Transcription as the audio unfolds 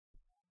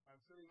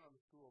sitting on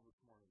the stool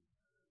this morning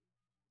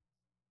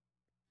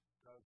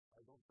because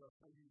I don't trust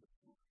my either.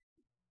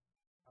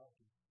 I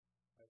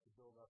have to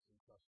build up some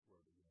trust for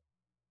it again.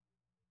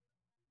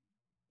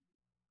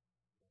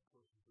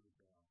 Closer to the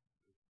ground.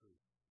 It's true.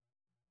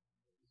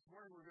 This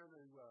morning we're going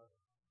to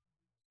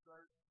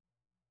start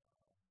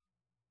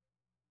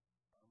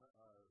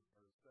our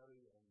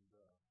study and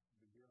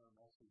begin our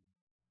message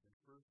in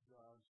 1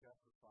 John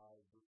chapter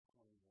 5, verse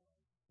 21.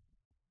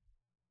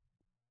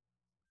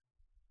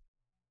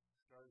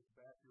 Start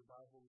back your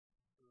Bible,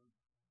 turn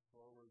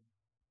forward.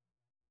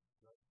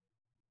 There's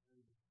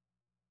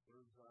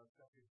 2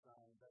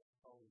 John, that's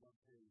probably one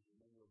page,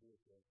 and then we'll be at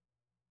the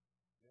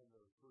end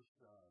of 1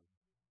 John.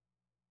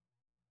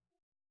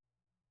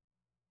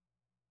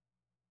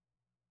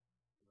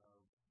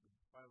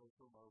 Bible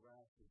from our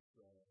wrath is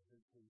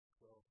page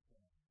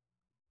 12:10.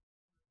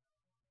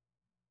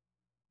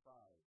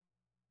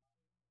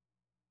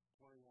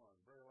 5:21,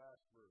 very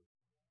last verse.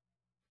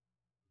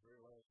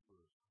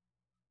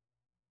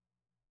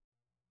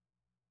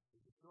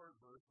 It's a short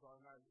verse, so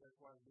that's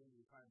why I'm giving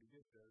you time to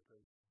get there,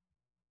 because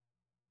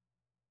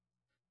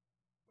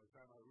by the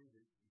time I read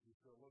it, if you're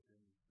still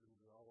looking,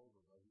 it'll be all over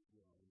by when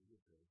you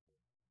get there.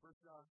 1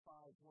 John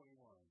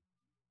 5:21.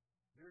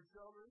 Dear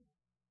children,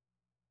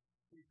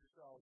 keep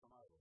yourselves from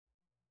idols.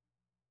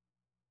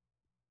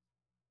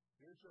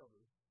 Dear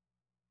children,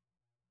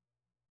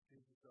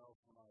 keep yourselves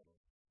from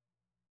idols.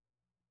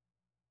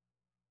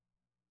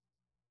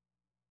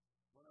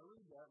 When I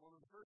read that, one of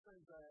the first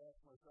things I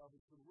ask myself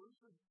is, could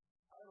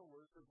idol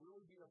worship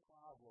really be a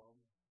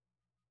problem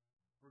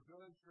for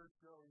good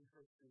church-going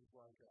Christians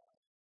like us?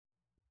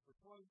 For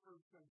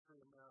 21st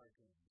century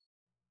Americans.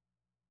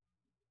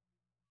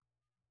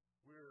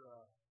 We're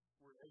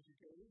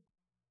educated,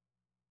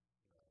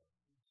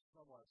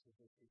 somewhat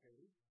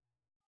sophisticated.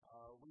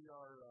 We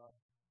are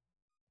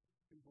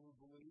people who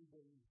believe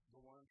in the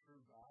one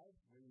true God.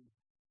 We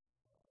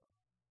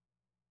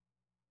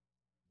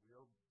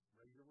are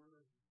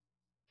regular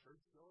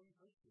church-going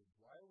Christians.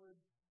 Why would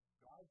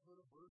God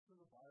put a verse in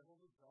the Bible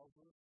that tells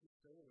us to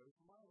stay away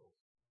from idols?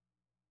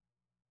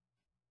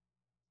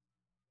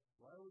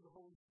 Why would the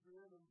Holy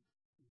Spirit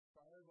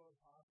inspire the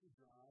Apostle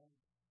John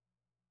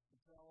to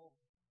tell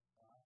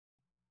us,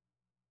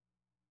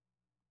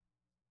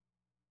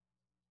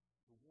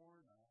 to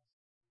warn us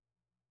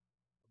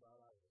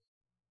about idols?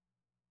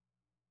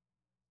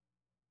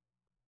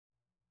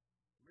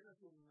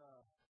 American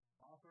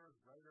author,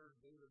 writer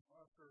David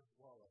Foster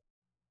Wallace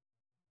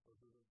was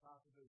at the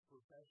top of his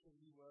profession.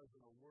 He was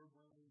an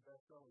award-winning,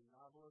 best-selling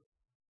novelist,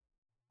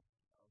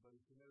 but he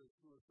committed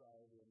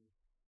suicide in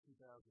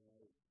 2008.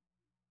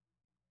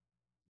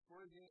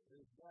 Before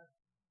his death,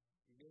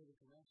 he gave a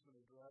commencement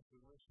address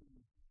in which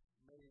he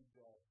made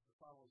the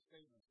following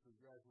statements to his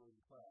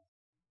graduating class.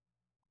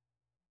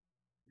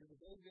 In the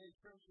day-to-day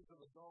trenches of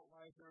adult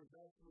life, there is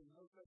absolutely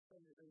no such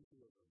thing as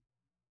atheism.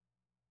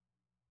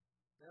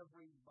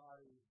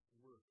 Everybody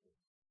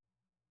worships.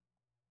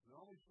 The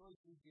only choice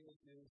we get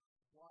is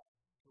what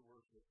to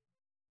worship.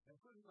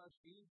 And pretty much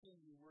anything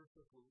you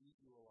worship will eat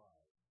you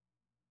alive.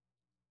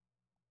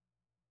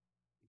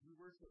 If you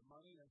worship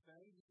money and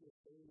things, if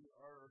they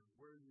are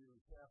where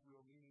you have real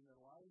meaning in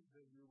life,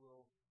 then you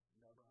will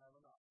never have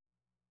enough.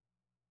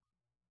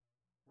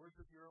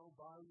 Worship your own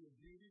body and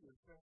beauty and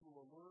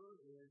sexual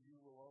allure, and you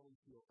will always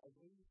feel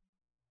ugly.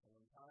 And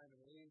when time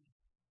and age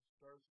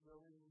starts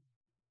growing,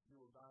 you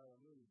will die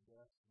a million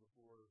deaths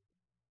before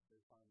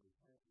they finally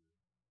plant you.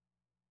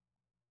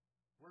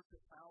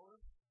 Worship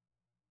power,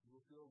 you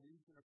will feel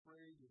weak and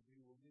afraid, and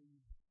you will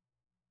need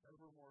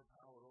ever more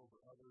power over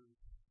others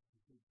to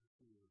keep the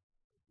fear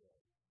at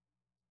bay.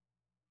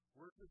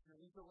 Worship your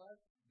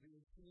intellect,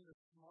 being seen as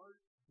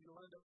smart, you'll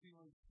end up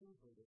feeling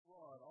stupid, a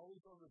fraud,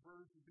 always on the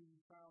verge of being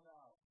found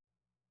out.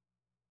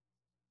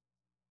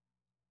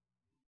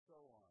 So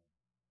on.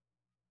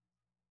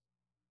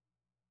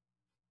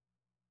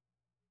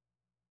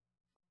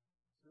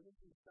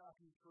 Simply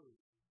shocking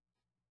truth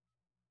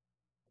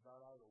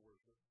about idol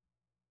worship.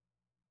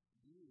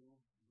 You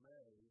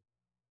may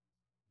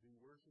be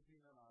worshiping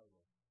an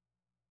idol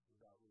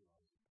without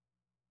realizing it.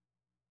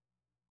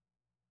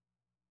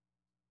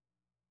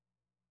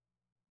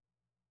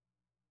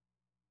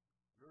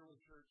 An early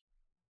church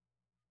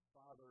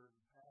father and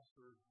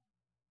pastor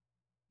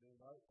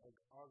named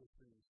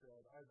Augustine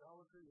said,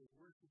 idolatry is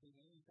worshiping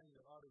anything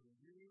that ought to be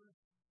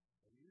used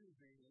and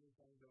using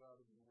anything that ought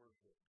to be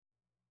worshipped.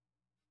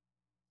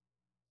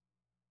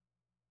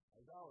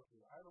 Idolatry,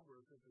 idol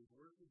worship, is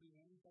worshiping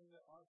anything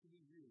that ought to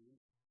be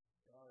used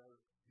or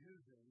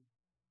using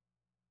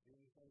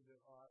anything that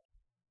ought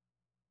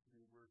to be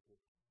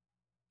worshipped.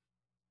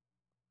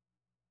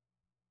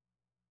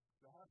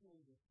 So how can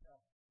we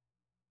detect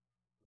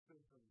the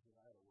symptoms of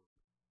idol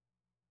worship?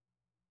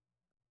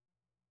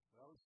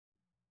 Well,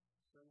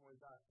 same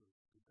way doctors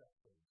detect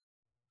things.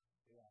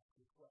 They ask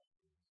you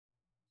questions.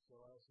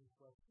 So I have some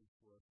questions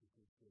for us to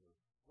consider.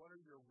 What are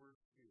your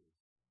worst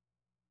fears?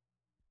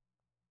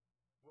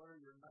 What are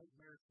your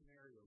nightmare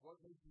scenarios? What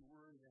makes you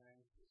worried and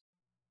anxious?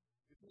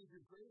 If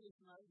your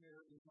greatest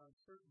nightmare is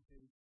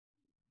uncertainty,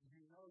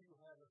 you know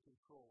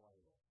control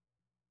idol.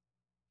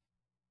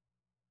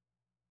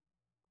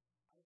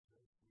 I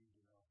just need to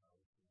know how it's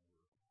going to work.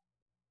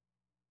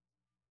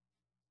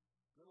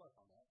 Good luck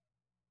on that.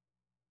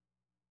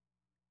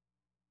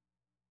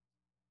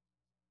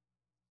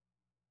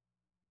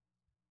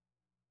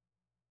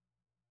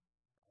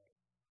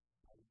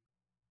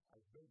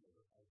 I've been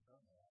there. I've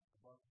done that. I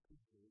bought the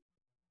pieces.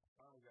 I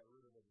finally got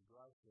rid of it in the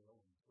garage sale,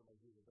 and somebody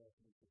gave it back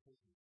to me for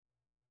Christmas.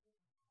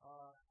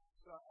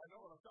 So I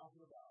know what I'm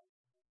talking about.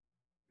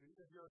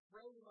 If you're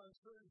afraid of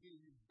uncertainty,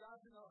 you've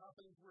got to know how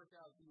things work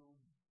out. You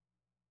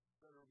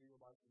better be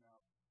watching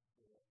out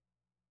for that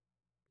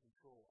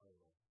control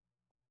idol.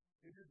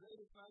 If your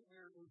greatest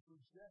nightmare is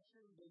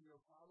rejection, then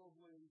you're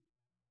probably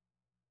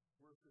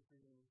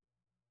worshiping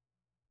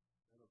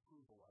an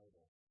approval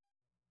idol.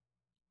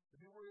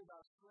 If you worry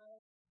about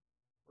stress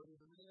or the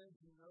demands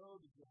you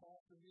know that you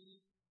have to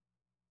meet,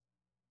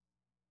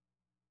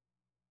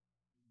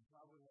 you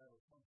probably have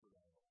a comfort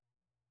idol.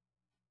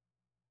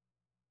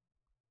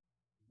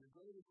 If your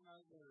greatest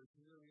nightmare is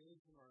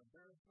humiliation or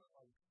embarrassment,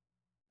 like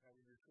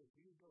having your trip,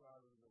 you go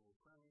out in the middle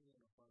crying in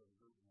front of a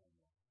group of men.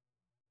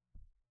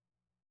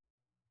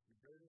 Your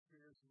greatest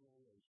fear is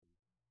humiliation.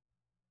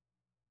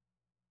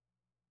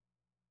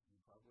 You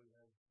probably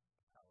have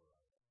a power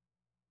idol.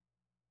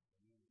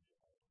 An image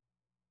idol.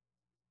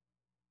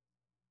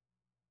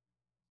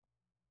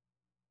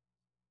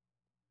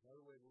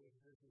 Another way to look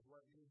at this is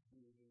what needs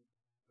you to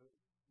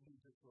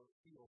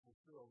feel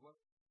fulfilled. What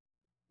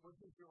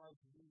gives your life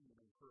meaning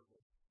and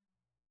purpose?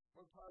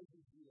 What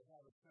causes you to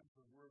have a sense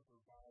of worth or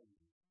value?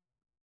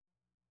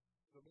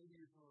 So maybe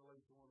you can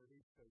relate to one of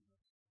these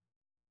statements.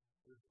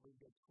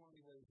 We've got 20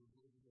 ways of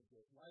looking at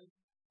this. Life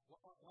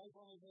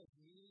only has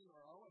meaning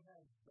or only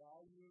has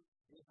value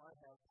if I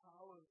have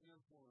power and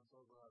influence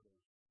over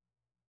others.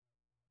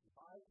 If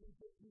I can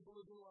get people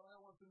to do what I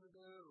want them to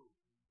do,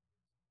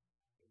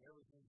 then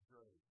everything's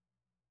great.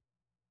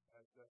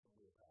 That's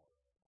definitely a power.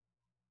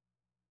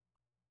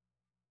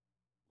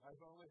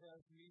 Life only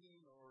has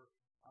meaning or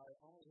I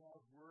only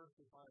have worth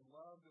if I'm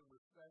loved and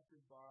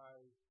respected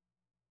by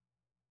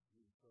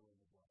you fill in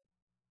the blank.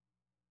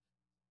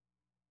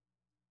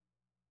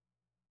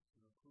 It's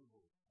an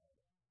approval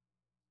idol.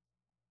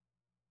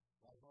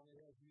 Life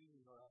only has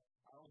meaning or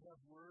I only have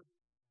worth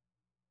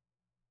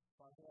if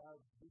I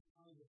have this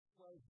kind of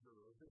pleasure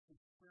or this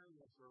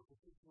experience or a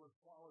particular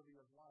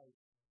quality of life.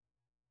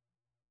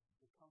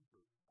 It's a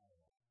comfort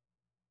idol.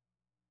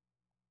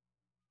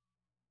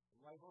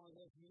 Life only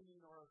has meaning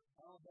or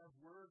I don't have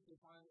worth if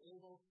I'm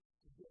able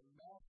to get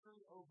mastery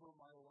over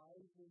my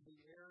life in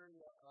the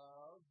area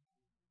of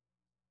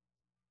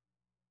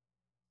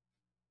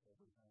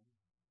everything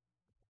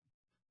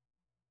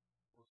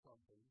or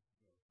something.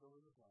 Fill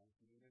in the blank.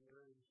 You need an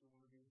area that you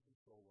want to be in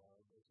control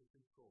of. It's a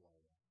control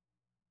item.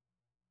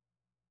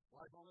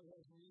 Life only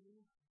has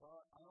meaning,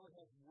 but I only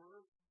have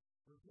worth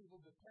when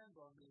people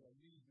depend on me and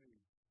need me.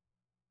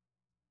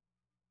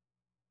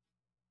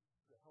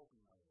 It's a helping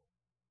idol.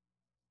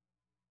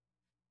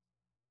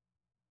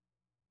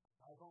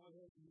 Life only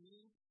has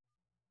meaning,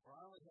 or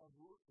I only have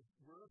worth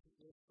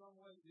if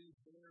someone is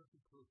there to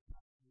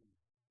protect me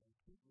and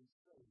keep me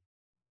safe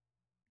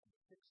and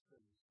fix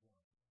things for me.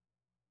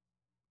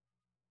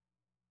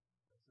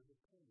 That's a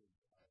dependent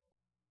idol.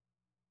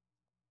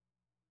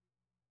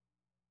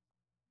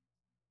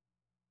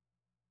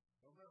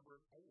 Remember,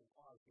 I will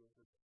pause here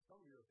because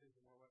some of you are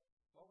thinking, well,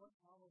 what's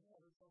wrong with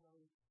having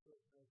somebody that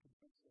can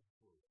fix this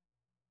for you?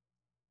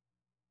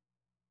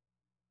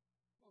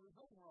 Well, there's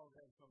nothing wrong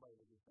with having somebody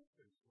that can fix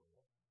things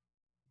for you.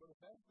 But if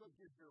that's what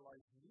gives your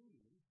life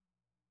meaning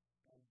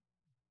and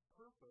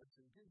purpose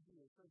and gives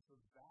you a sense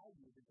of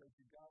value because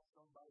you got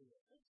somebody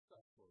that fix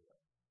stuff for you,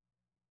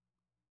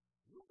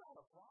 you've got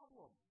a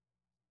problem.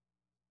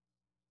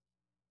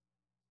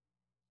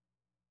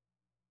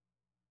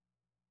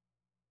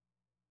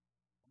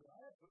 I mean,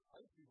 I have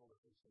people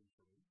that fix things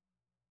for me.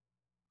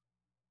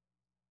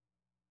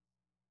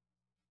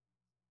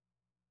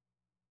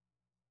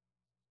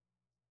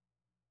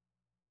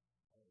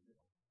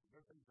 There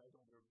are things I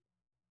don't do,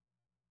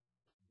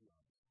 to be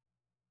honest.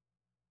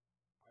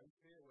 I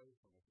stay away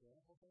from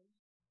mechanical things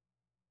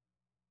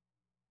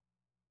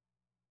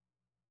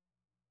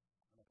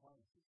and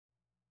appliances.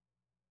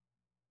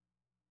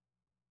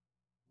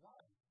 Why?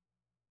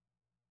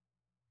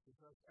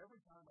 Because every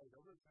time I've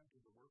ever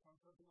attempted to work on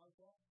something like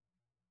that,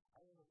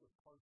 I end up with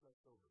parts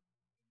left over.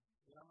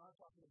 And I'm not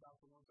talking about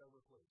the ones I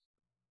replaced.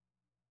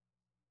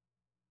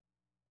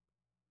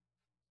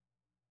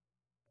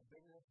 And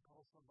then you have to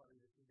call somebody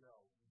to figure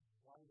out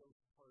why those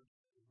parts,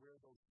 where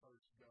those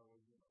parts go,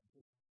 and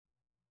just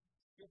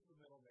skip the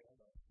middleman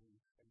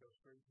and go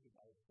straight to the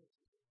guy that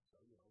fixes it.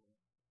 So,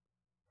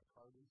 a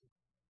car needs it,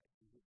 I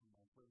can get from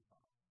my friend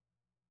Tom.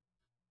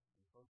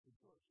 And folks in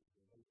Georgia,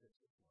 and they fix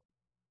it for me.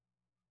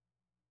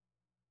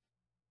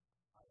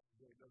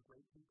 They're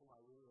great people. I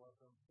really love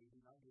them. They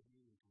do not give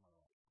meaning to my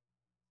life.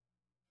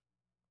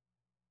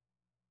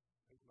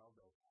 They can all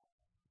go.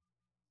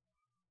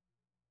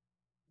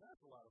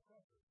 That's a lot of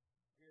pressure.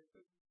 This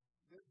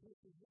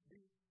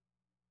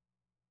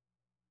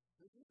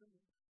isn't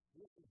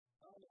This is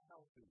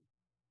unhealthy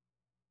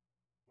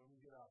when we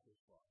get out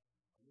this far.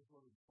 I just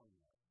want to explain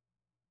that.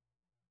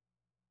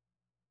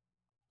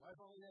 Life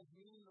only has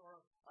meaning,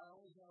 or I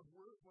only have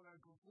worth when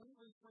I'm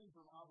completely free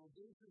from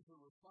obligations or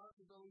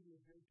responsibility to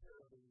take care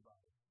of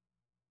anybody.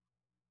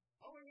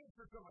 Only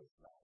answer to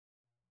myself.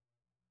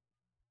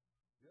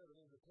 You have an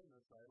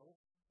independence idol,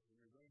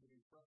 and you're going to be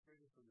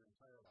frustrated for your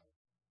entire life.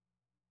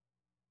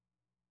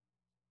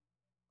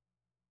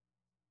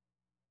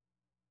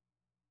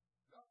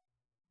 No.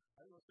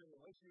 I will say,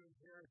 unless you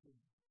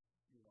inherited,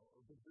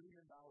 $1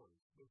 billion,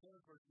 but then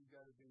of course you've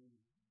got to be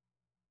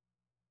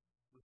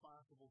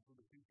responsible for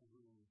the people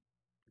who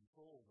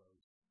control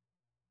those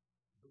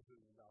 $1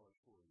 billion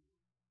for you.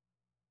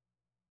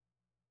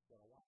 You've got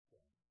to watch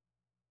them.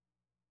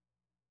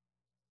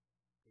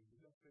 Because the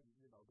best thing,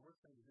 the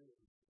worst thing to do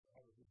is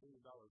have $1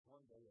 billion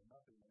one day and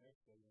nothing the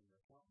next day when your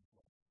accountant's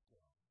down.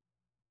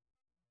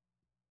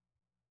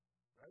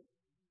 Right?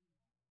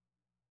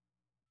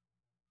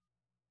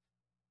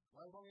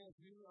 Life only has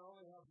meaning, I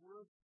only have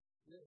worth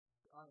if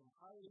I'm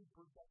highly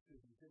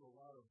productive and get a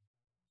lot of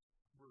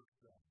work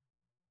done.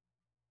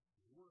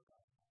 Work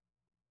on it.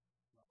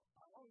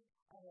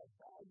 I have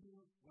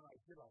value when I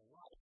get a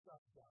lot of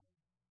stuff done.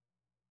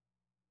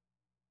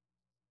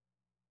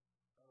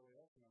 By the way,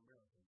 that's an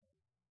American thing.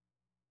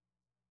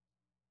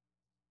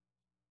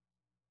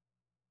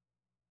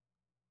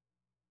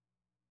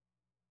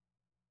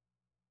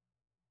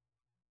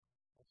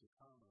 That's a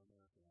common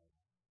American idol.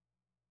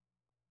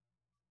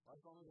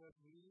 Life only has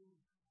meaning,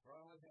 or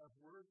I only have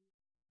worth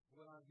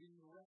when I'm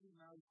being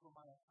recognized for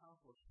my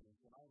accomplishments,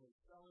 and I'm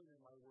excelling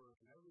in my work,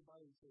 and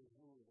everybody says,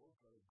 "Whoa,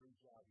 what a great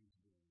job he's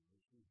doing,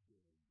 or she's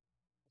doing."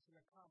 It's an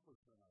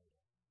accomplishment idol.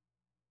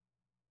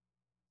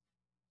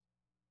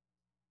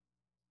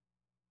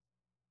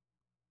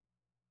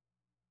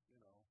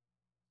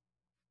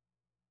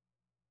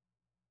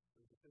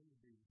 There's a thing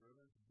to be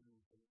driven to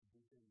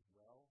do things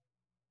well,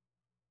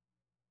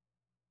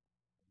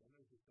 and then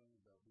there's a thing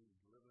about being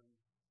driven.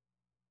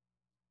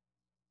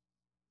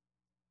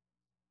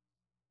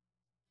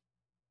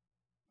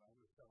 I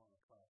was telling a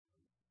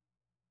classmate,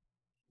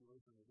 she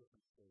lives in a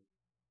different state.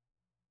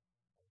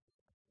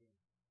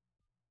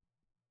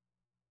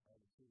 I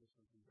haven't seen her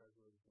since we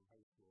graduated from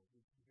high school.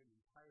 We spent an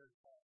entire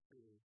class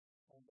period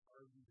trying to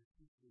argue the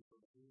teacher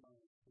from A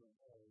minus to an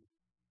A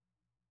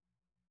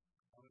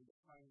on an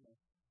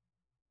assignment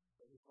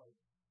that was like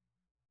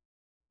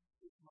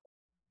 6 months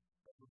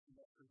that was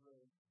semester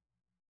grade.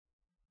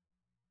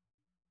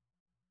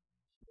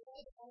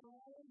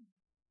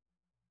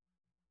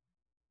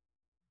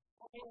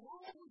 The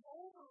world was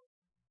over.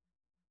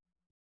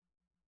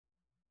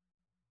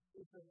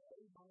 It's an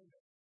A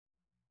minus.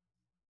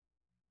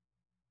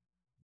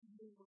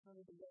 You were going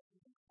to be able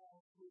to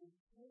call through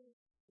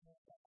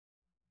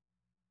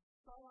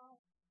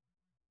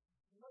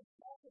let's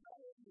talk about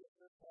it.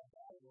 Let's talk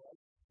about it.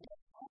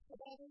 Let's talk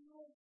about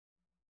it.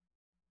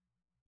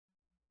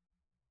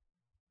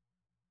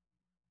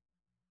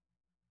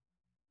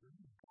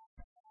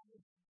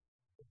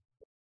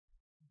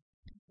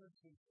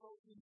 And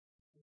spoken,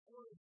 and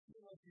words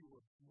feel like you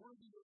were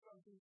worthy of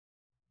something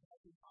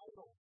that's an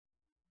idol.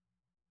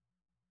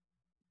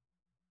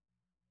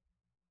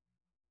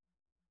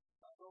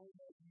 Not only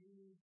has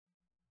meaning,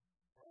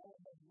 or all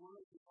has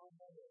words, but all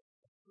have a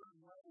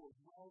certain level of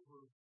love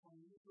or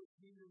financial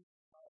meaning,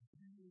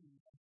 beauty,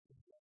 and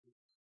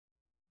justice.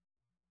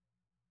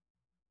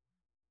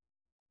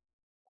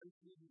 I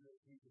need you to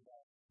think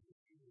about this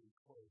really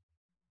close.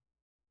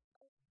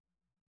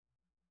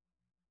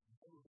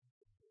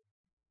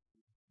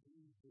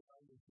 These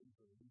designer things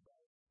are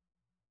Levi.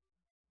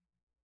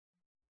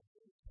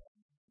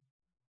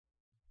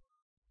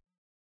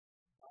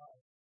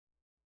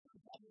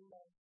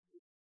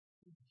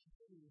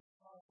 It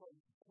costs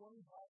like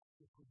 $20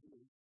 to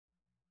produce,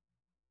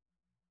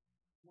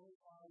 $25,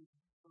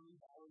 $30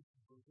 to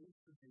produce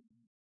the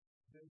baby.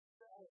 They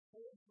sell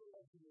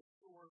wholesale to the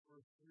store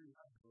for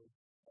 $300,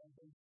 and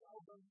they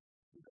sell them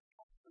to the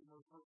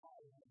customer for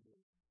 $500.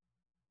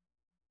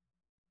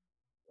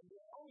 And the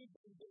only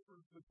big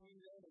difference between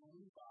them and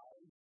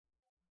Levi's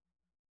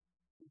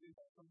is they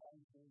have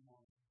somebody's name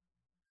on it.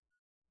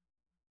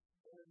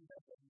 And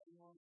that's a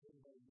man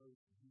everybody knows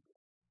to do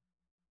that.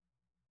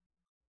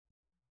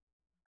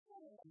 I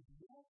don't want to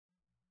do that.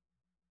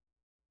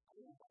 I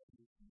don't want to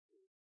do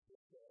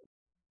that.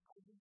 I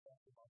just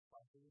talk about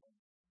something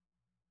else.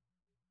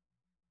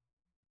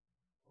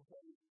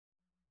 Okay?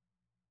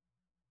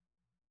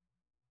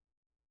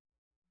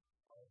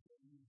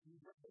 You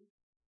right?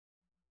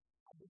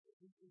 I think that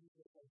this is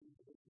what I think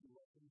that you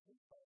are going to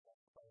think about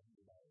 $500.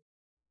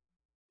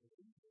 If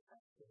you do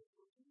that,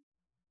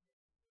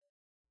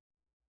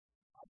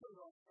 I put it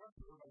on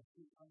pressure when I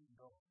see I'm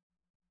going.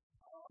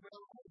 I'm going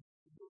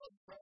to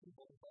press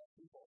people.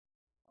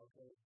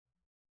 Okay?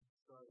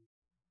 So,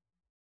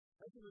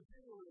 that's a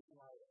materialism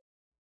item.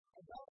 I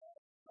got that.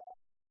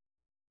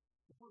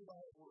 To prove I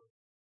have worth.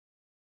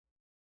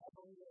 I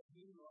believe that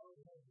being alone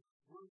has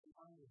worth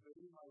behind the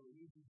baby, my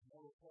religion,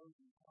 moral codes,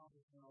 and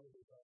accomplishment over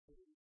his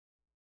activities.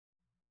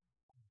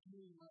 I'm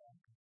doing that.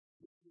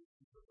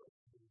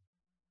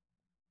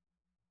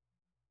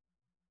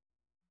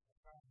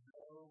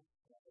 know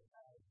that it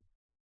has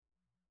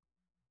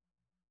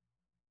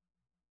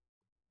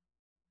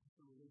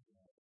to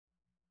religion.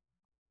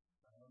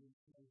 I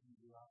understand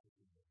the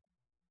opposite.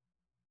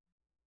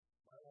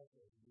 My life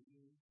has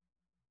meaning,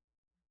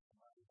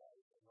 my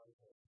life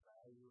has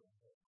value and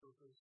has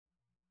purpose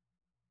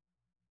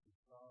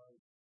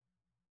because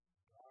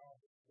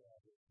God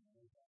established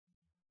my life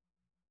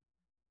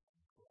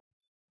in Christ.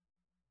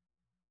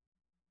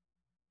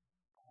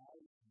 I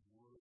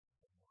work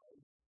the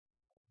life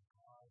of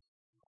God's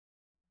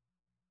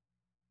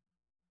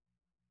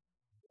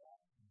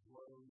that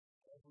blows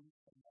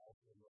everything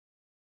else away.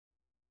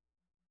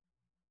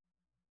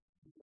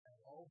 You can have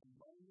all the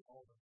money,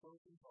 all the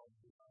purpose, all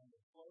the time to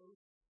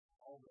clothes,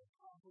 all the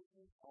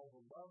accomplishments, all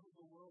the love of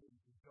the world, and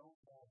you don't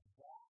have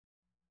that.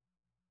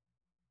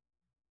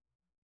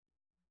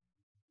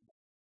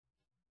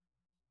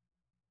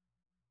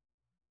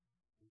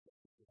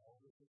 All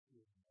this is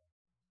here.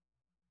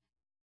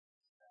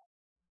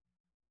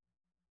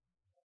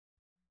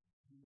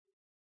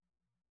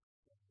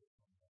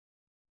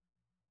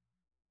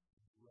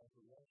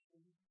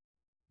 Resurrection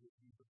would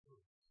be the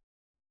first.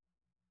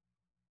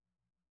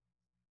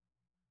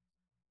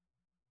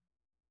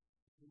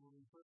 When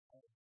we put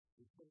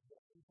the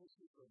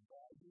emphasis of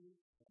value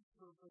and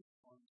purpose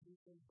on two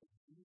things that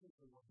Jesus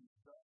and what He's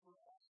done for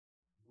us,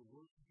 we're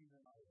worshiping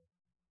an idol.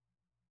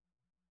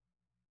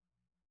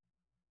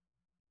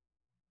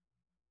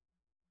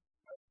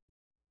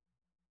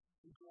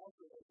 We can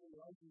also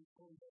like these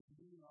things that we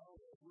do now,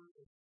 we're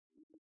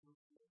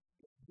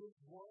just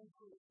one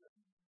person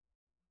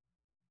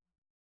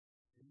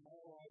in my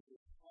life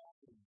is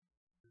happy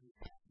and is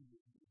happy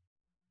with me.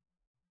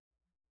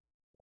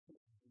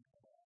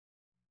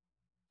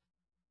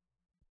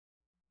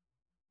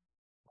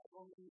 Like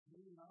only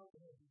me now,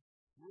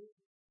 we're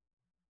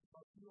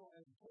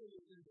as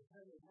totally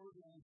independent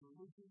organized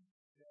religion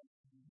that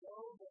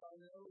know that I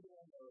know that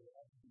I know that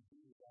I can do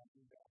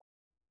exactly that.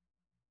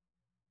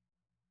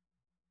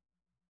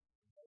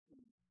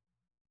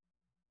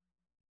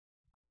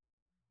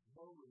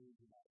 No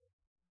religion out there.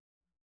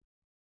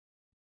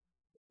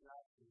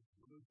 That is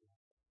religion.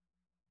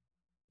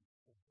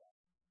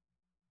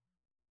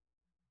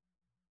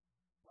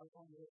 I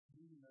find that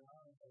being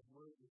around that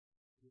word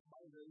is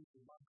my race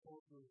and my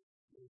culture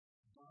is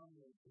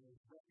dominant and is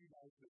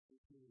recognized as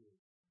superior.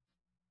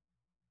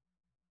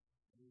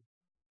 And it's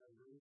a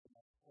race and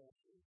my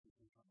culture to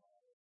become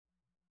out of.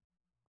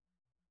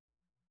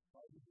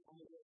 I just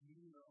find that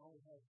being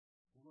around has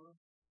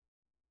worked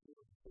in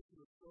a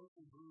particular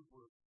social group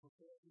or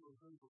professional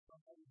group or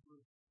somebody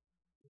group.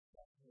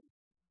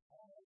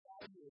 All I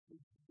value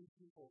is these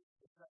people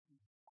accepting.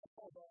 I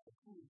call that the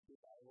food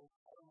revival.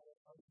 I don't know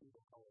what other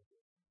people call it.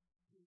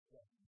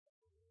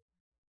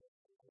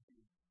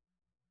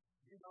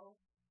 You know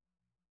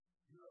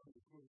who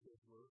the cool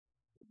kids were.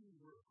 We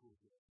were a cool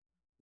kid.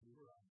 We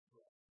were on the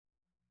track.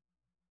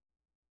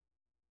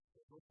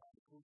 But those kind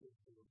of cool kids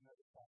that were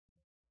never talking.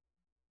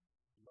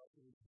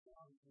 Luckily,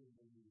 honestly,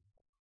 they knew.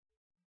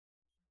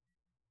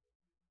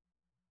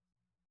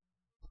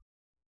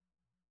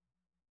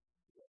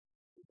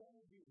 It's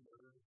only being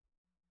murdered.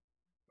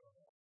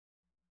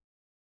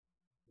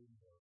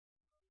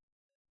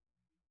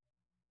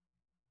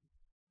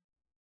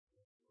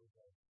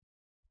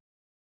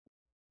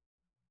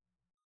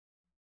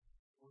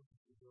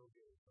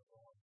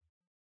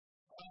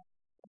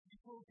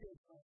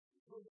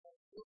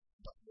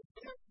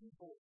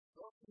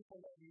 People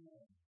that we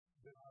know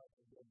that I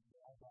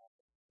got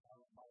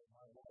my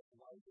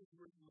life is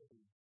worth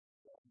living.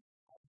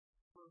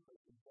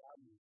 Purpose and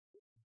value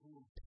is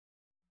food.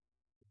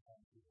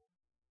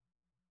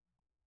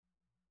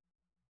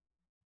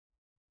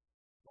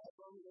 That's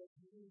why we have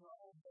to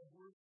know that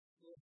we're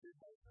if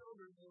my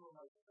children know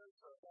my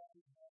parents are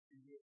happy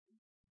with me.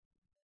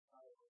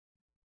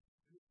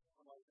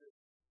 Like this.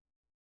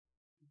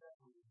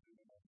 Never would do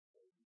that.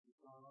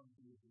 It's not on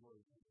the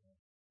word.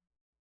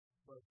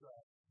 But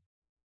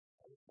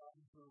I was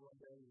talking to her one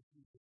day and she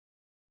said,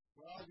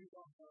 well, you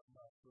don't have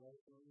much, right?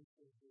 So we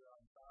said that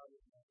I'm proud of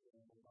my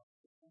family. My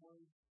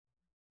family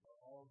are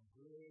all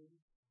good,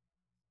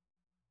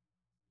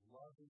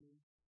 loving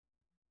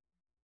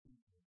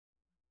people.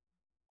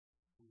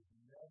 We've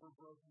never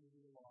broken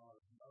any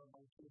laws. None of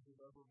my kids have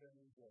ever been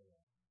in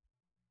jail.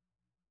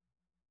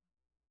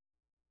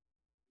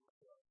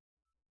 But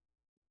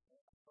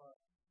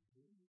that's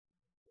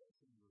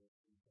interesting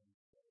thing to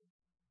say.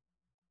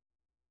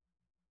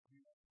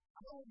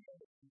 I don't know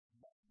if it's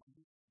not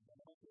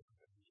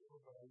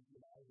but I would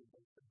like to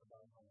think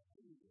about how I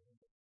do it.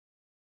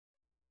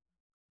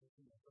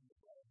 From the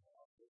bottom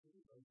up, I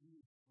do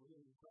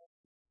really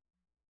impressed.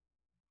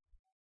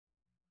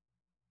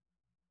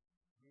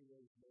 3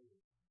 days later,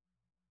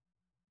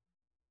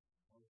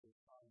 one of his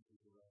sons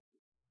was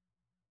arrested.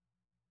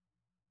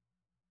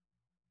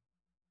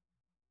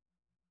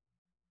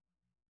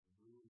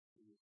 Really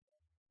serious.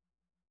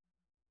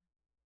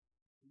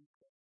 He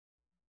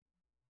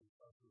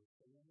suffered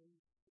family,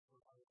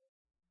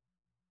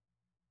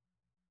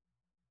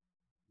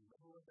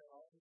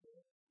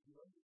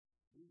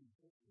 Reading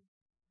history.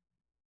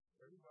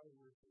 Everybody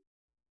works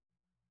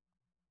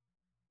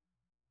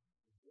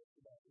just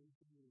about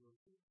anything you look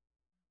at.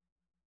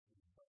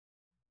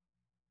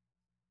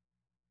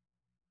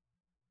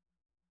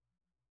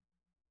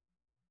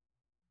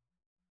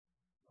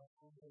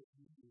 Almost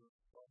easier,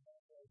 but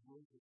as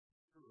work is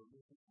true,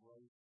 this is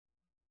right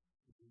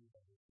to do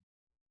that.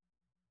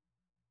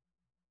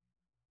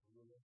 A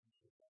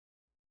relationship.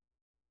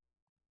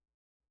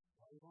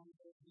 I want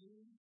to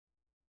be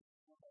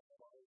you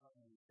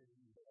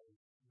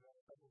have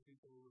a couple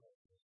people like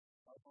this.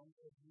 I want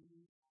to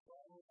be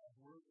problem at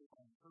work if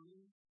I'm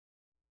hurting,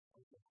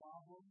 like a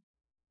problem.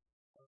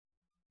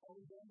 I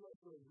don't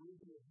like the rules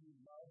of being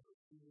loud or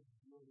being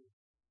good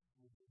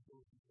with the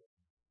people.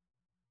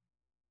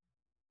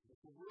 If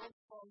the world's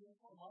falling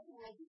apart, my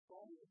world is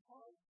falling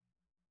apart.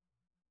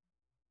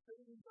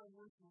 Things are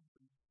working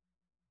for me.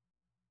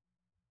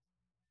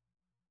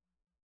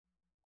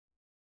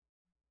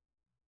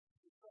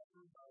 It's not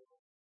your battle.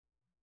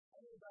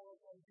 I know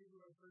battles on people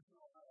in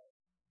personal life.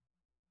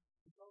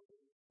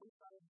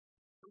 Sometimes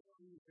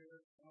somebody is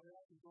there, and I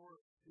out the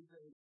door, he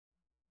says,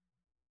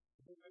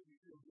 "It make me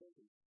feel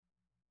guilty."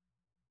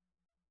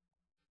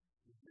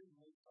 You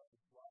didn't make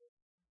something right.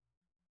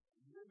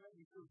 You didn't make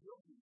me feel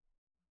guilty.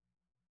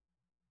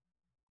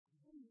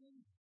 What do you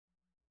mean?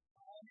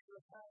 I'm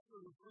the pastor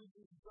who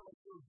preaches until I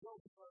feel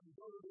guilty when I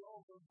go to the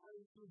altar and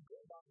pray too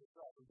good about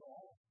myself and go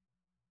home.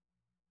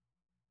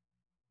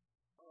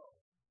 Oh.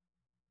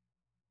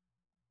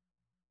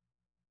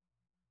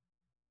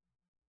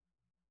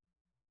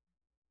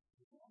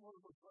 If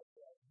someone looks like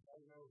that, I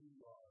know who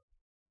you are.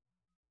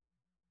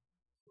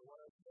 So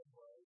what I said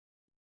was,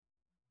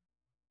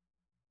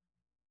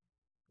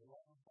 the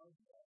long time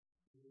back,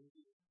 he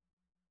needed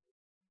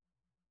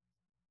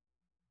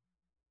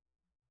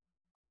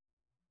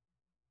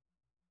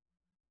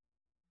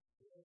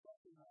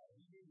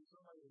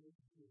somebody to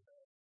listen to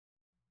that.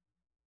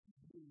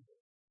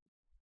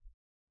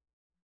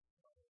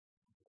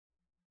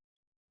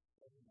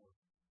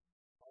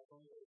 I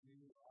don't know if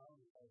you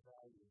I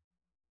value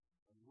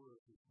and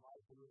work is my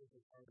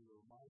political party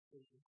or my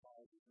social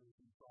cause is going to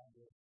be trying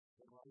to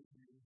right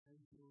view,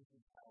 influence,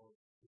 and power.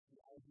 It's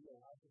the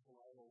ideological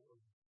level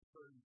of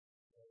certain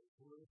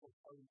political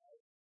party.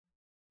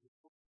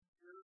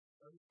 Here,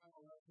 every time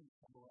elections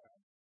come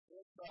around,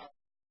 what's up?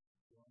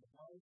 You're on the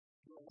house,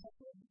 you're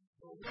elected,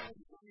 you're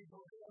elected, you're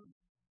elected.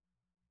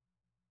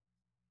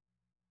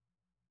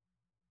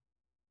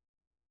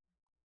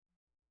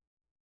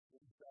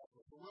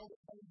 The world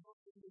of any book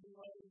in the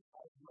way,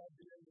 I've read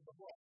the end of the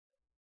book.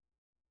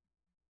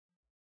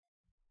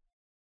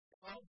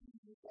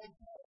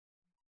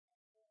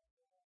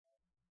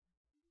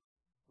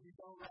 We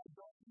don't write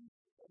documents,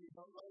 we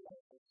don't write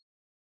letters.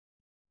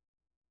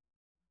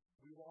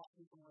 We walk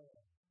through the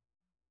land.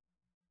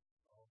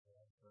 Okay,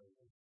 I'm sorry.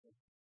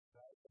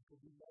 That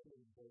could be better,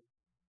 but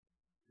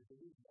if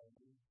it is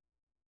better,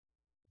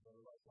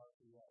 better let's not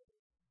do that.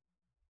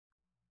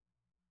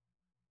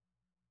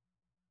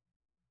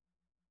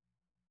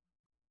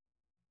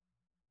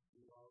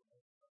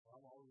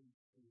 I'm always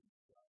doing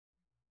stuff.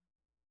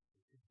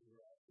 It's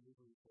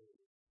absolutely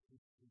clear.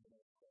 It's the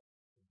best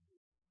question.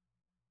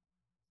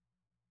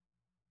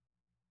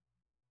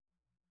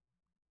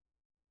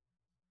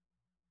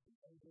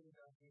 I'm going to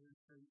have to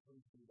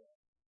do that.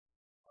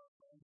 Our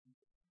friends,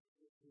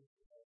 those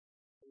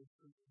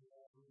people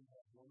who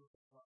have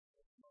wonderful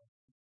process.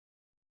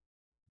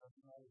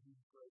 That's not a huge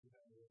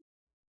president.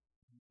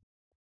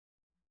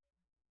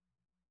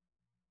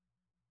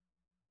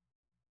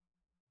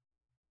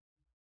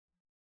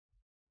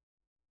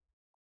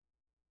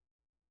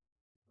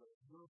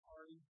 Your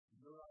party,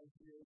 your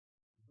ideas,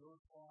 your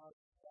thoughts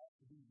have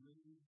to be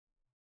written.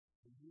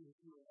 And you, if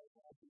you're a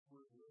Catholic,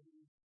 were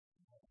written.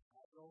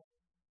 Capital.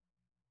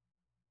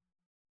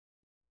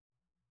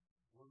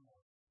 One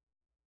more.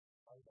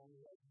 I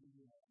only have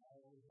media,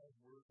 I only have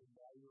work and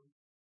value.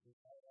 If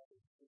I have a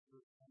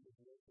particular kind of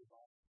work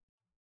about,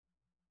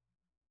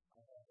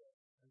 I have a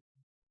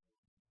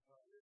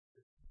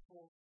if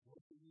people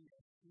look at me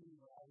and see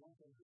what I want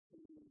them to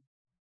see,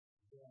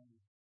 then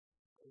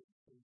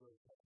it's very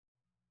tough.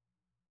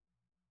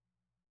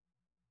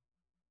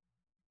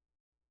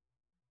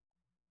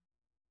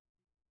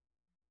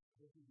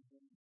 This is the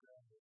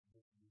demonstration that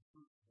the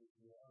truth of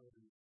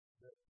reality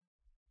that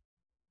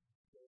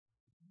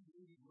you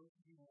really look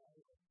at me and I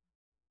look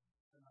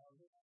and I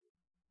look.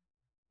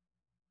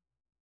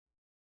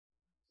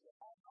 So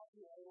how do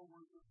all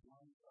workers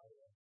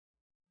blindsided?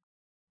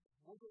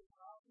 What the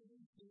problem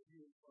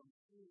is from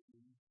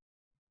seeing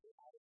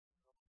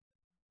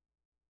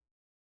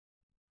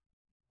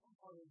one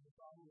part of the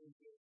problem is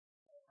that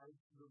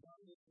the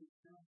one that we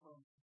come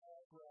from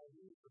where I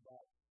read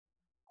about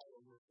our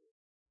workers.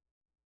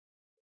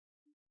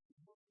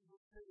 What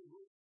they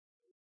look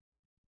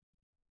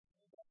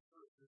at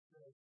first is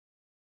that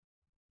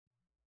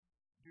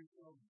you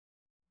know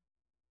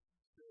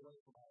stay away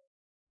from all.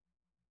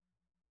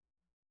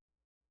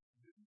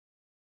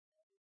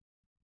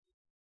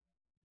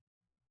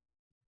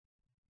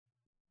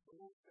 The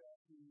whole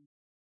fact is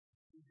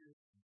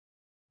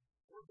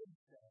or big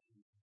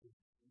statues.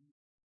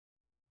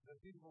 The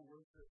people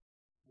worship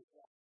the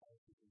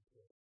sacrifices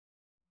instead.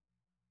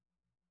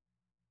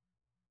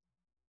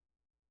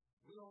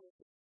 We don't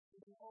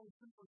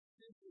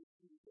superstitious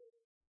people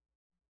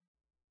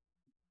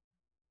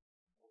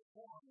or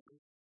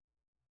foreigners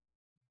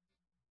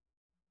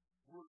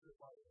worship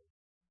idols.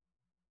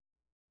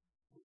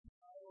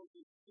 Idols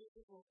is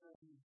physical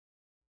things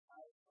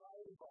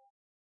outside of us.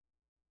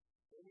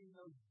 And we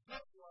know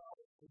just well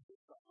it's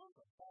just a hunk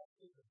of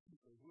plastic, a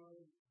piece of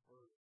wood,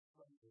 or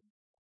something.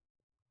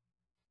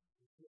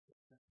 It's just a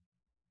thing.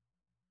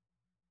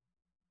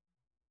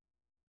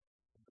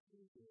 And the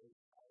truth is,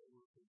 idol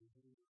worship is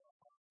in our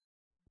hearts.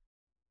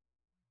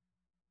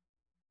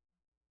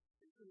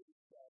 It's a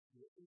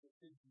statue, it's a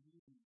big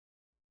beauty.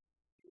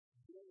 It's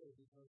good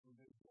because we're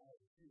made God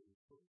too.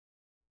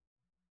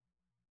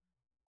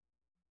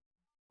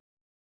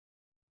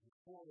 The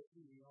core of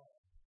who we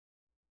are.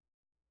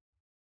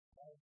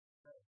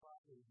 That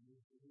prophet is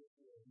used to this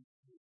way.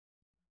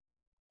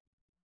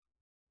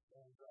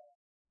 And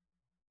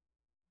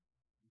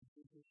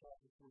Ezekiel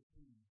chapter 14,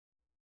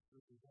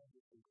 verses 1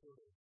 to 3.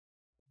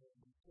 And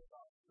we took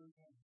out 3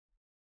 things.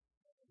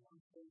 And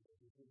one statement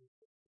is in this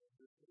statement,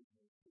 which is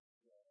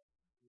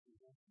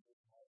representing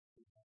this life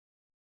to us.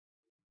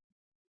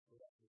 So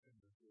that's the thing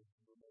that is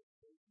the most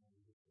statement of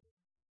this day.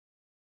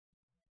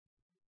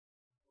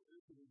 So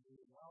this is the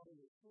reality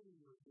of putting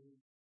your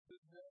faith.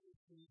 This message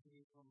came to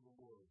me from the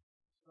Lord.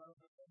 Some of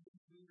the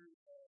leaders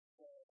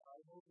that I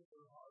open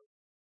their hearts.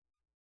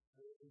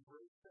 They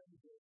embrace things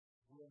that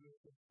will make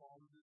them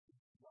follow this.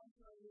 One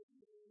time this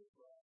is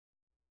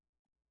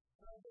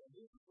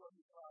this is what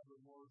the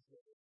problem was.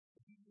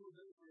 The people of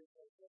Israel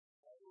said,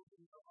 I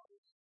open their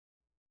hearts.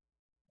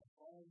 And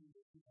finally,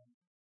 these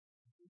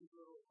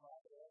little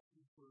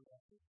asking for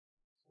nothing.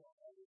 So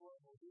everyone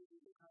will do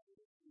the kind of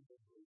things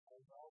that great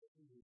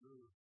idolatry will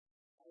do.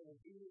 I will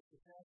do it to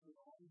capture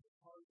all the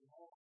hearts of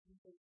all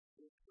people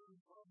that turn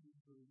from me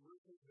to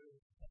worship their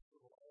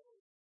acceptable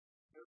idols.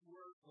 That's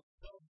where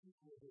some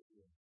people will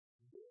do.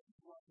 This is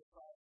what the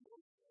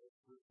Bible says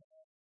for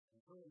that.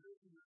 And so this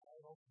is your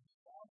idol to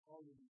stop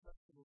all the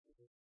acceptable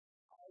things.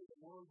 I,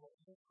 the Lord, will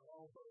answer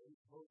all those,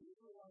 both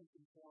Israelites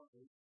and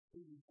foreigners,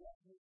 who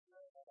reject me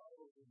and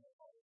idols in their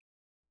heart.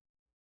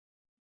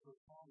 So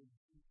Paul is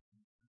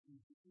teaching,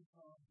 if you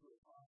come to a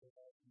prophet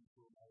asking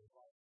for my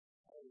life,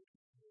 I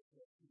will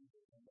accept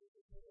Jesus and make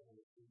a prayer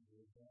with you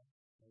with them,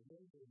 and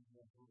then they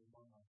will go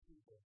among my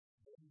people,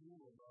 then you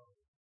will know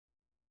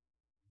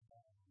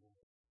I am the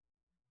Lord.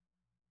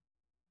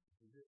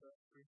 We did that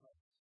 3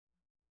 times.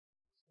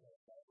 So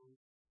Bible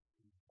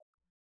and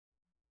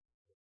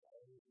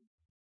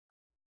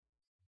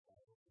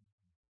Bible.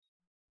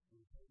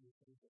 We say the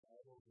things that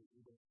Bible is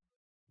either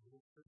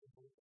little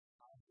critical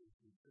objects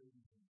we say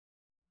to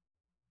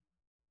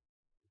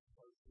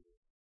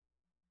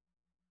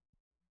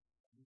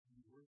you can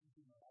be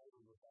worshiping an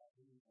idol without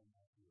anything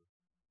out here.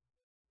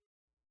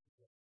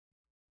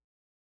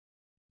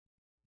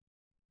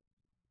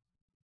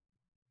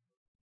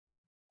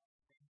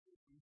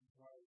 This is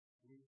why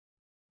we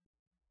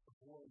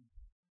avoid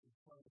the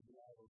kind of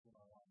idols in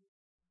our life.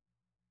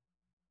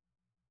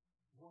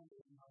 One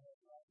that we might have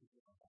practiced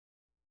in our life.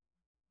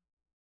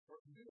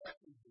 Or if you do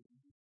actually do,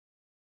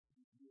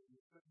 you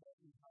spend that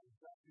time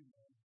practicing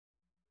them.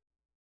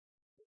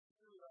 It's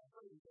really not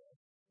very good.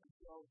 And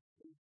so,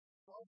 it's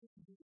also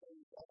to do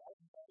things that I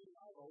can tell you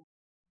idols.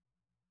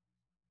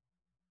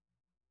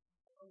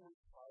 I don't know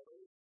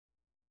idols.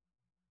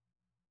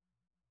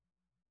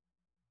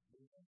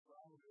 There's no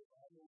problem with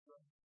idols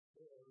from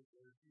there or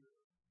here.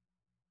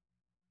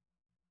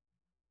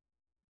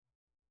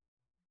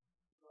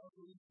 So I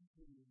believe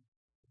in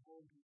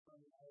avoid these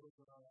kind of idols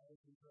in our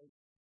life because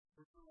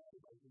there's no way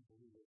I can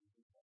believe it.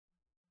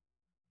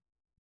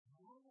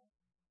 No.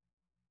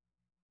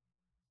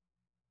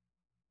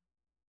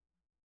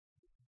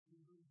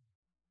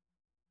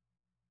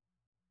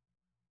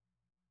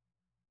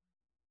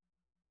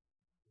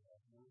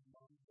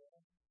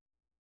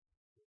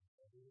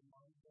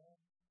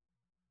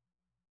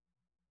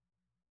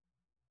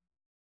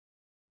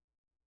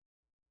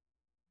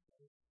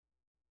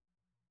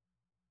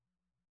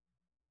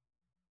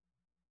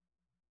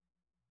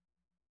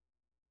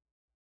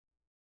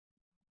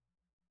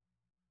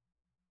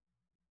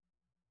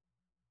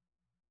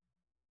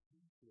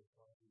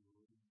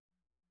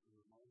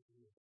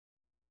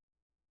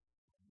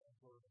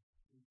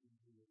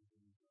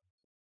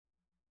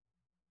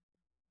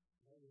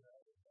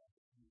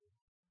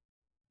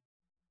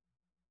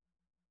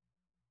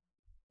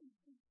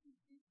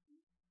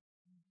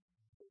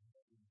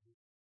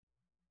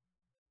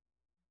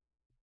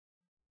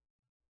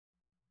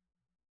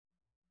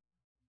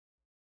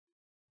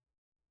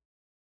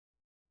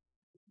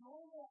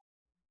 No,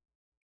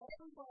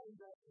 everybody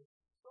does it.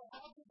 So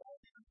how could that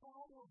be a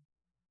problem?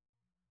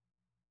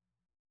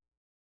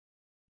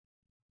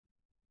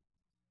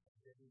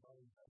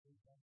 Everybody does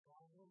that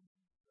problem?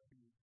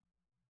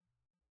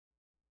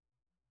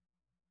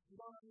 You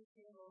don't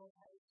understand our own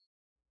hearts.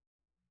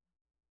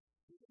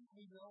 We can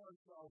we know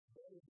ourselves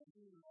better than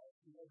anyone else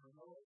will ever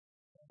know it.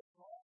 And the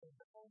cross has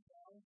gone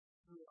down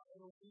through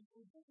idol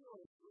people.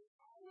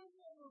 I would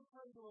never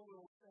pray to a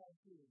little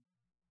statue.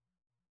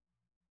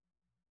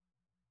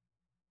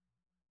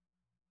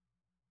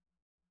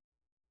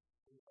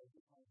 I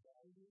get my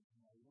value,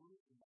 my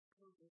worth, and my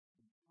purpose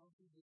from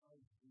something that I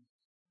do.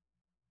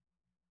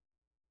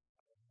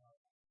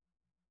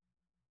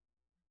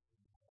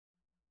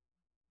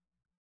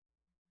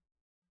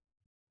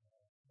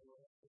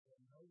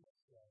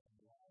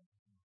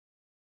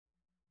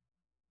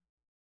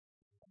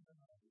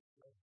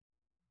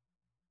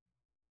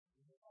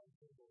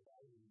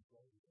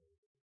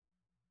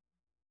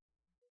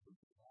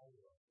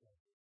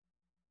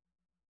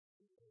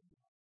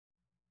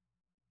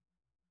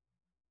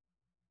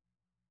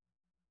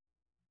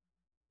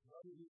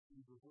 Other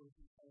issues are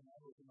working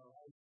out in our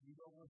life. We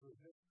don't want to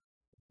admit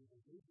the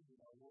division in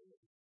our world.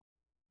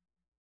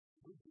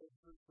 We just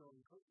hurt our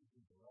own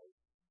people, right?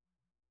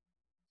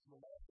 So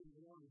the last thing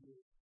we want to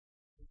do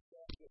is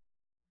start to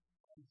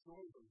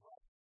enjoy the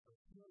life of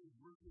feeling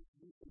working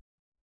with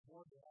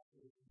more than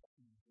after the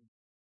confusion.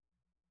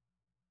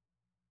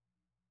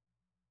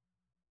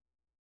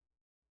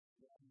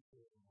 I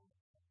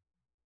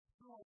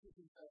don't like to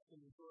confess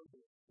and enjoy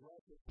the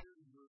life of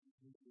hearing versus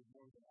is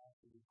more than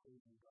after the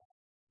crazy God.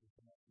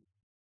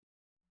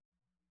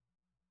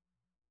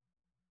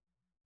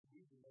 We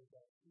need to make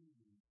that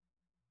easy.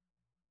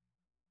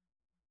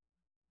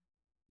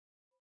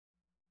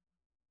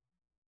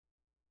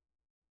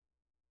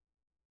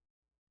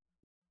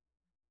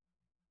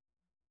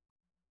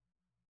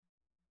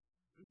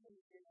 We can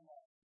get a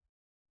lot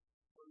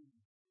free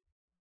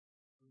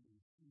through the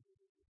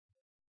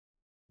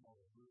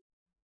smaller group.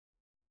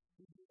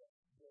 We do that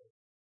today.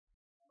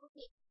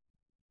 Okay.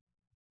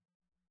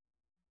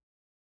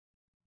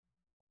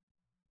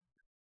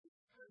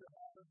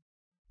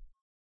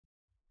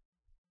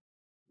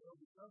 Well,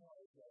 because I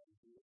was that to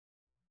it,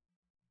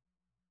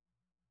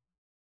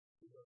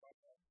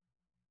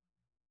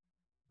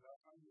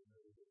 that's how you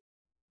know it.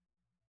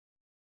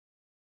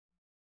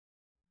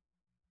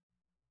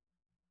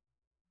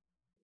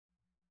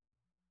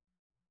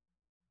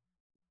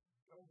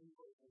 Don't be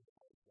like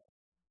that.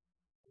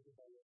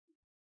 Everybody else is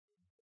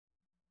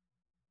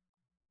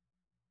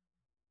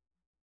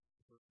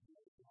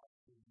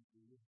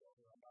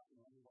I'm not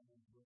the only one in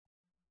the room.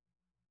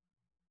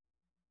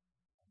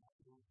 I'm not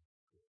the only one.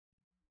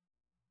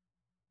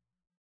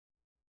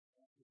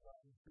 That's the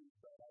problem too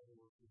about idol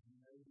work is you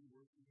may be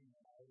working in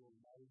an idol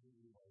and not even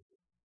realize it.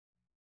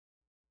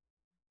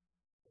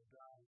 But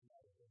God is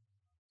not a thing.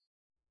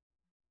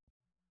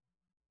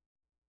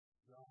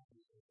 God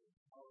is a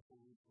powerful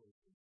resource.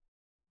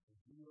 If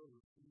you are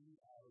receiving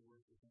idol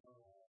work in our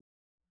life,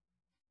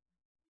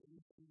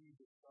 anything you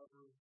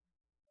discover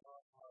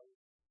our heart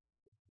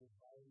is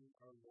providing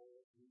our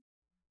loyalty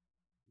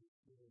to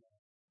giving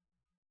us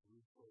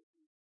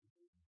resources to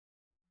do.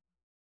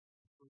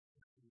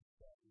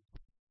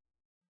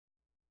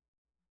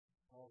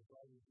 Paul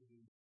writing to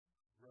these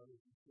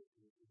brothers and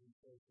sisters, and he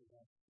says to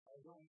them, I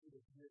don't need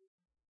to admit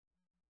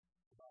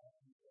about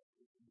how you get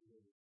to the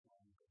Lord.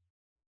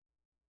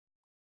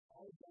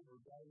 All of them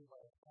are guided by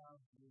a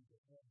pound view to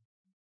him.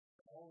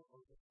 All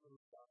are the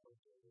first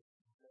opportunity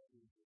to get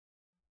into it.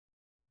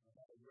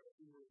 About a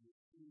regular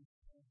receive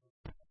him of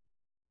God.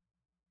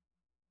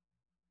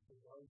 The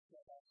Lord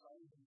said,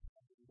 outside of him,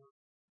 the work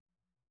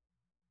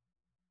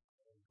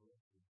and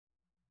corrected.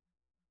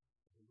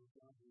 And we're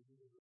down to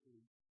the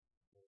receive.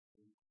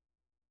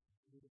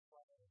 To the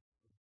fire of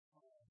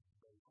time,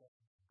 they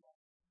question God.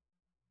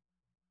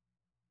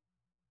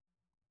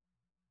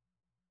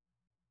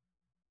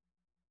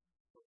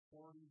 For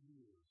 40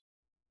 years,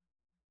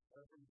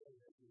 every day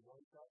as you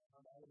wake up,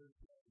 come out of your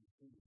bed and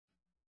see,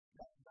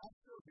 that's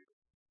still here.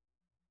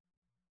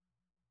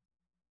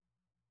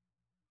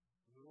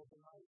 In the middle of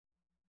the night,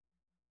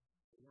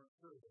 they weren't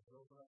sure, but they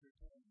open up your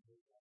tent, and they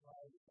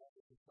outside, it's like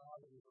the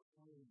facade of a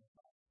plane.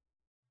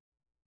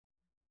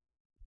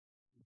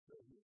 He's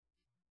still here.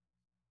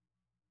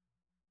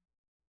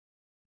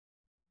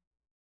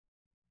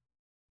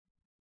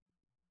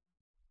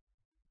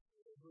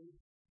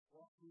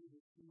 Walk through the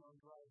sea on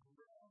dry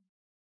ground.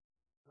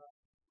 The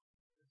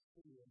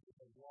sea, and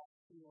they walk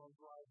through on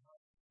dry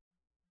ground.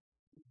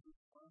 The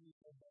army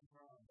of the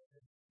ground,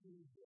 and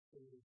see that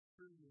they were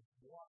trees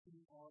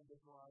walking on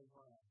the dry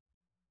ground.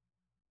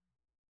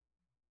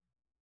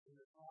 And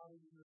the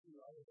time in the sea,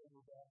 all of them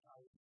were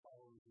baptized as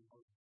followers of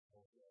Moses.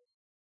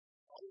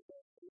 All of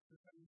them were the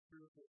same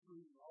spiritual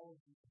fruit, and all of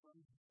them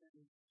were the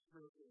same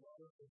spiritual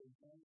water, so they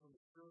came from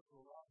the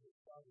spiritual rock that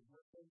started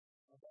with them,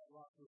 and that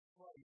rock was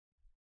Christ.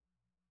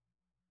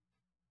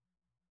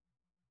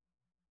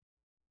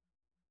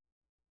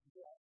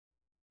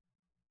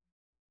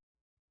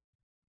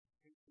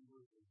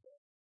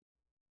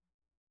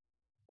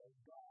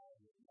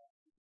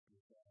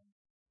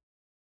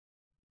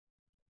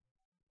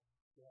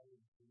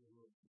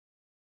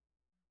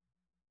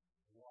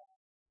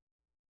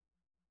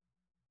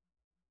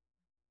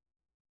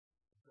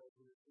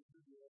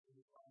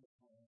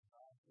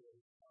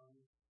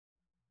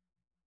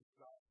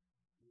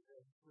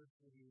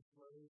 Christian to be a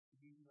slave to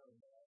be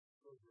nomad,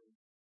 children.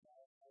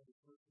 Now as a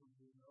Christian to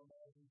be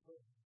nomad and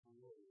children for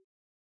warriors.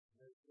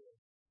 That's it.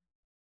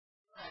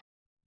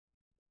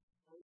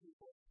 Most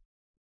people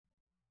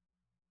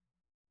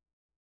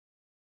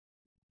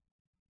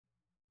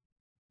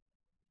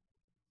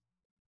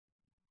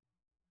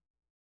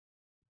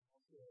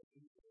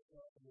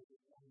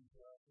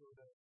so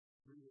that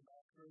we are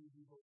not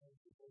crazy but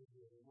sensible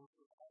here. We're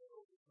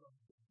prepared for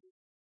something.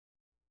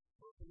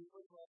 But when you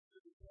look like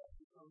this, you have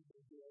to come to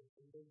good,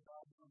 and then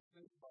God comes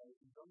think about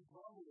it. You don't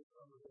grow with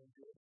some of them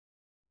good.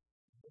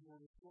 And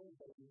when it's full of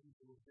you, you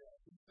will get.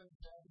 He said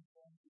God is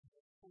going to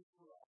be full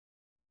for us.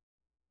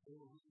 They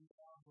will read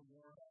down from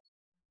more of us.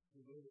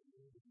 The way that we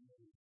need to be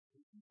made.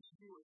 If you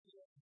do it, you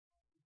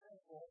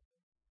can't walk.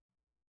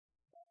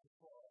 That's the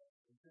fall.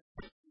 And just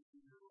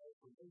in your life,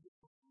 or maybe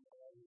something that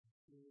I was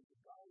doing,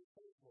 the God is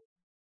faithful.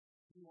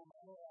 He will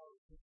not allow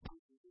us to do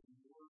it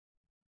in your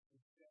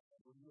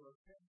when you are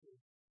tempted,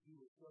 He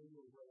will show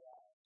you a way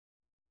out.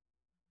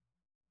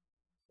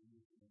 So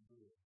you can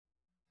endure.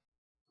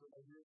 So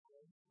that you're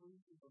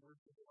free from the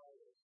mercy of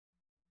idols.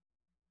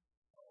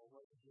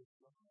 What is your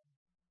son?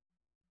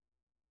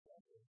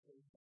 That's a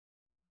faith.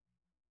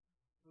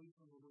 Free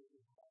from the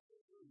mercy of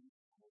idols.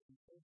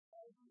 Because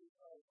every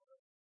idol,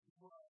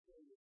 what I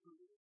say is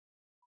true.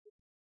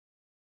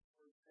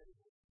 We're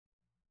able.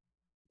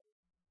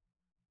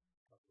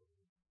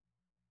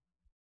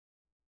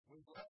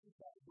 When God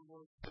decided to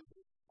work with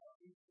us,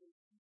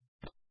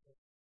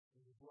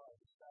 in the blood,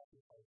 the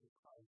sacrifice of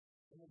Christ,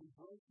 and when we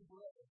break the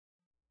bread,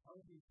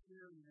 only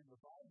sharing in the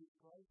body of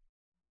Christ,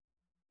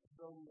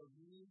 so we are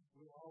mean,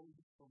 we always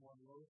eat from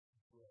one loaf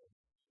of bread,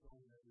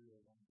 showing that we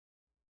are one.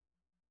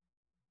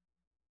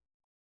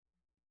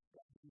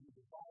 God gave you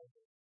the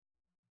Bible,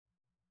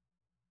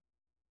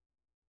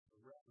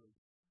 the record,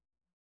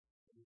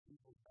 and the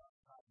people got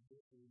caught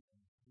different and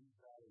these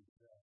values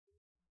that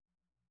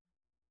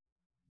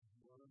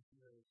one of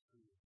them is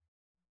true.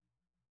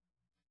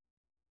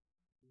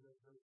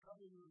 There's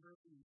coming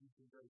universities you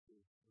can go to,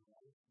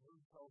 right? One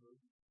told us,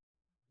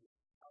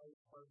 how is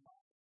our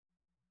mind?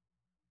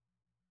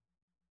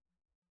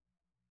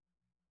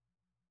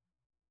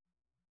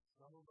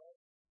 Some of us,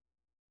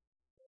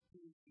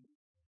 PhD.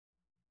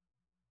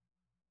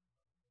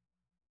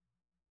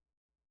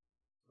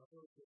 Some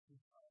of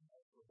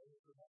us, for better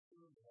semester,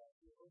 and have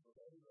to go for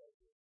better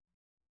graduate.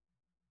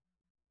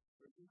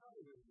 There's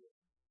another video.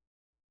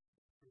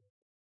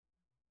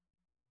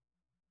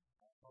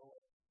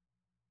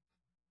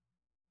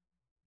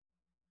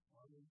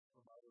 Learning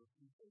from other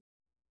people.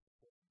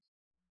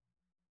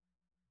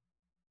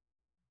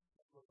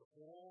 That's what the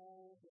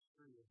whole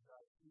history of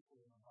God's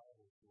people in the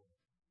Bible is for.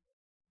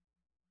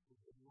 We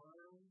can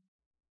learn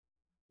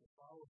to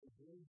follow the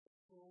good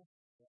people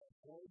and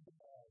avoid the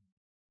bad.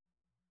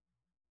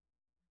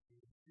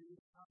 We can see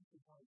the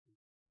consequences.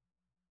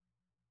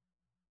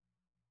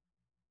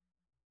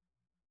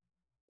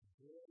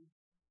 Good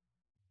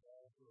and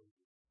bad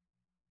roads.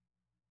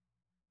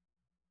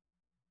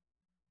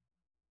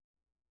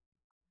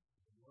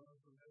 We learn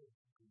from those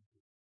people.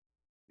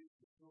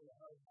 People feel the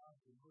hard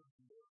times and learn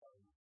from their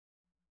hard times.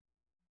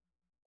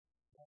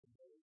 That's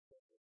very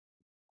special.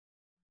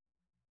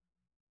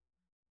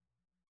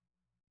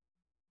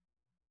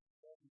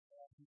 That's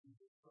exactly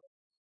Jesus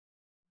Christ.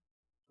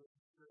 So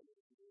the Spirit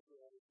of the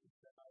Israelites is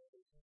that I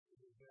was in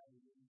the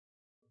value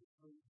of the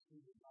fruit of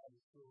the God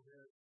is still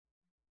there.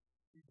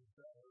 Jesus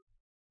better.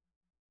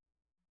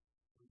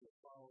 We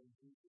are following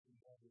Jesus and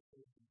have the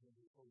faith in the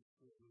Holy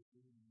Spirit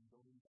within you. You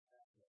don't even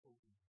have to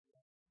open the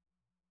door.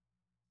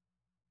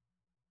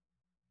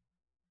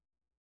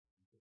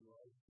 Because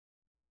Lord,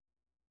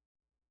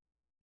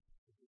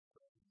 His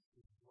presence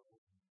is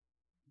welcome.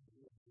 He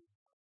lives in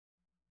us.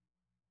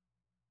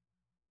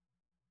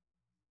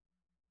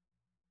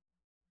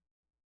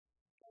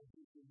 God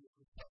gives you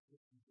protection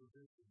and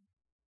provision.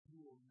 You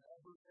will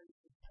never face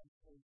the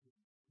temptation.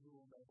 You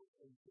will never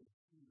face the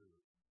fear.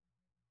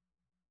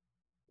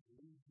 It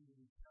leads you to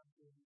be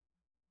tempted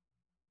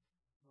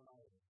for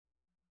idols.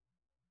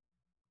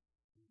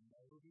 You will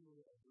never be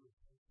able to endure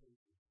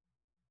temptation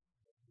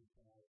that you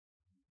cannot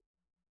endure.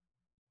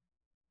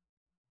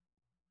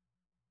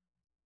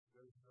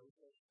 There is no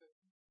such thing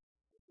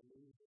as the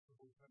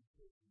irresistible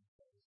temptation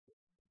that is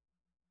Satan.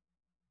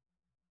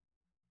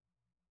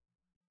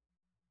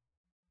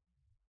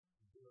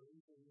 There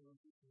is an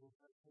irresistible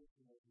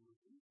temptation that you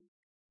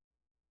resist.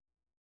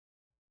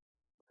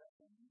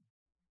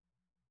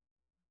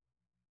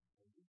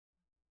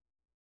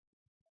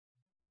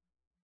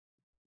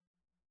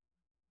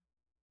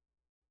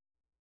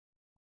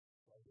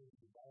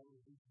 The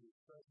Bible is the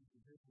presence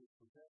of His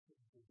protection,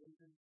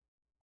 provision,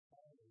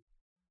 power,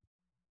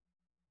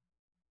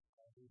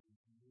 salvation,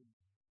 and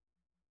unity.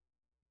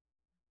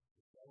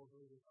 The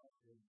celebrated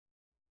offering,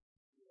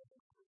 we have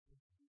a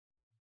Christmas,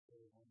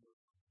 very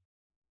wonderful.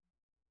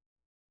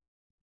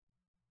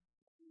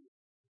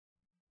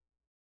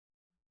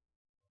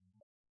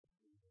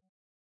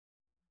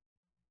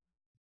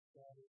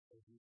 God is a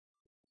good.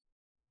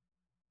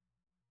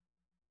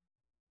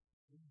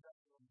 He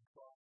died on the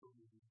cross. for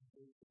me.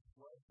 His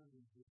blessing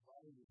and his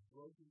body was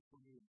broken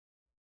for me.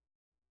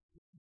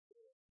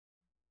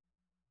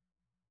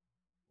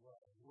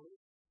 Well, what?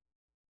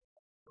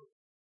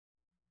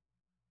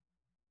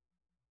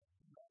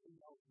 Nothing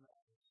else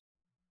matters.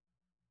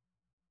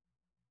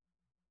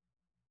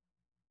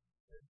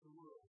 It's the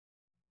world.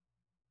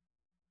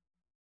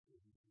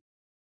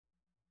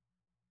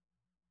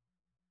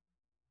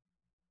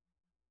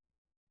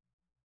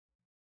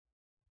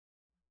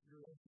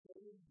 You're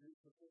educated, you're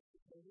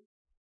sophisticated,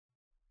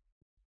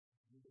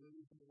 you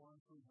believe in the one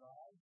true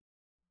God,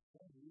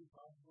 and you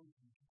possibly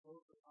can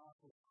quote the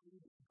Gospel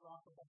Creed at the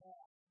drop of a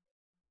hat.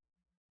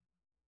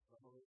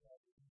 Some of us have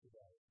to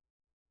today.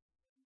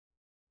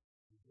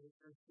 If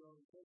you're still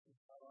in Christian,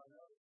 how I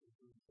know if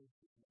you're in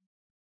Christian.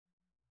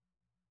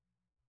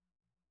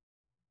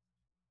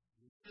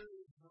 There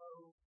is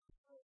no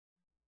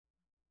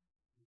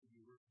you can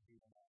be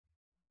worshiping God.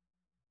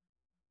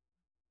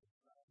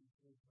 It's not you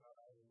think about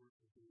how to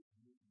worship it,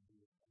 you can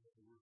do it, how to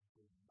worship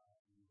it,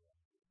 not you.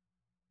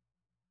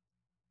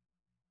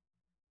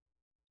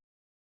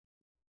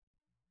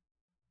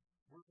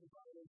 Worship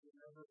idols will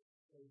never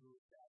say to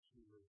a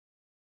statue or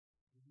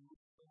you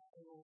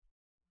idol.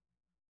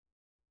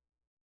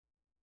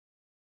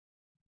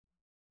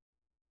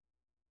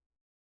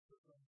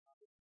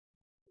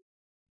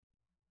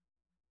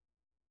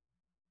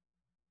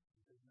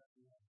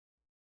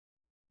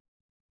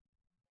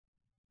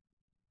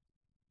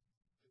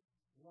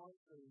 One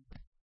thing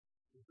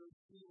is those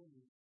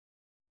feelings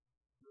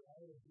you're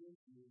out of you,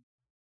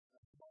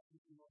 that's what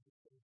you want to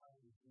spend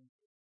time with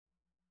Jesus.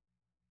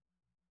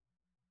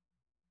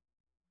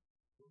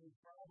 The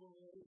problem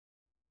is,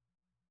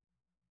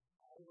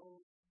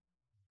 idols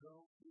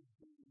don't give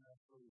you that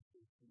place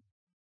of peace.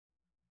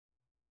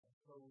 And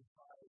so we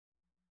try to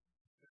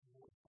spend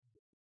more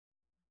time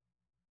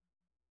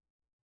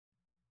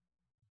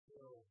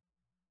until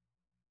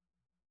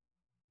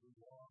we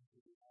long to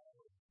be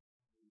idle,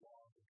 we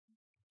long to be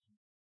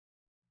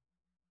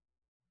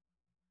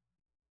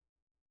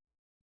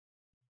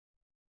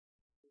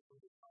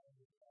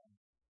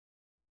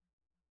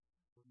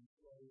when you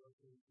play or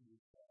think to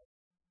yourself,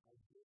 I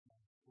get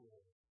my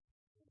soul.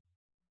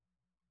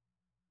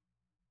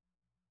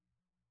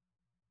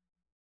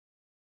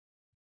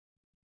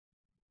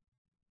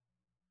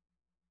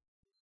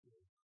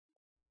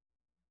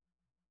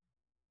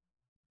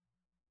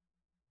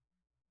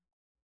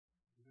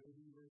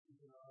 Maybe you're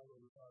thinking out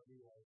of the body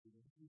life. If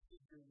you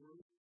think your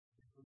worth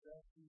is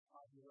possession,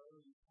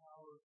 popularity,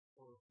 power,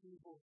 or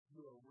approval,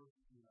 you are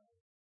worshiping idols.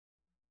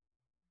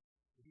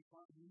 If you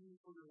find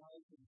meaning for your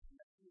life in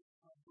connection,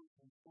 comfort,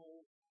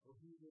 control, or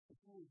being with the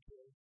Holy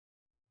Spirit,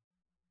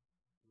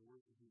 you're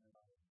worshiping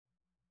idols.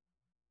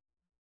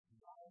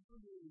 God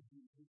created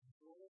you to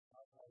control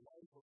a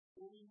life of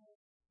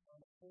holiness and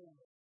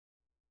wholeness.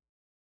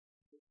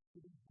 To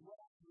be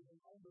blessed with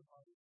an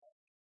undivided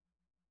life.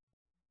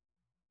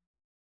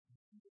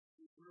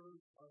 The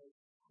words of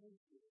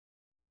Scripture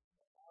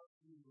about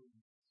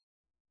humans.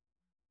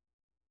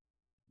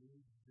 You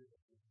need to do it.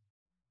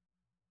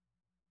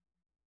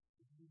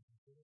 You need to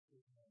do it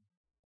with them.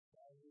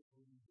 Fire,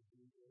 we need to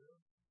do air,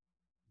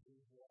 do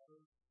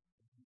water,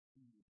 and do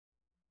food.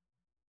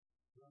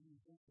 Running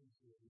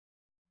sentences,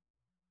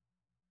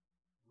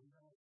 we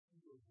have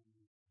fewer than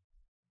we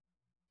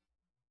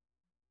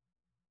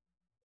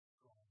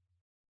strong.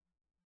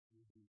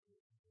 We do it with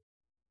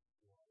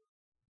water.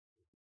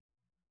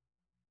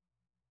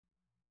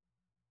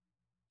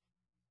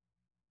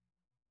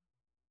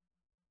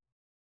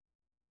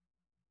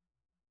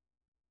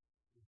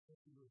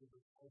 Particular to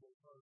the total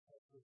part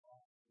of the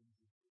options.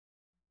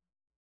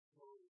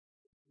 So,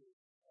 the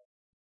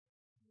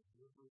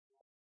river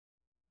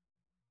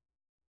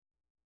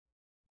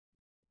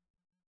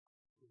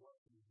to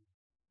what we do.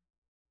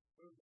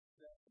 First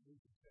step, we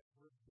can check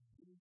with the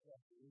new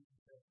step, we can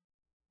check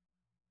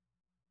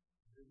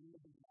the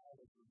reason why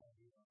it's a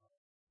money or not.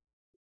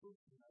 The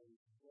first thing I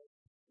would suggest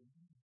is the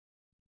need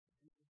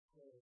to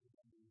prayer for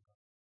money or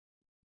not.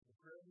 The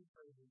prayer we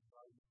pray is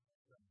by the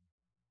Son.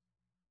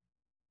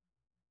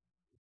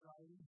 It's not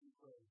easy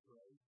prayer,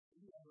 right?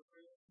 We have a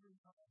prayer 3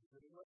 times,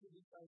 but it wasn't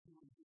just like you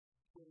would just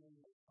put in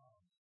your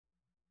palm.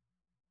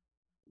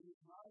 It is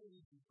not an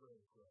easy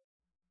prayer for us.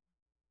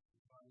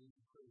 It's not an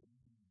easy prayer to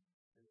be.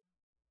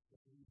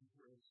 It's an easy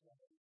prayer to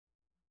say.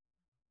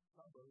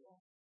 Number one,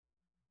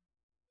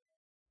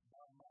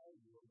 not my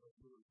will, but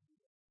yours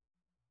will.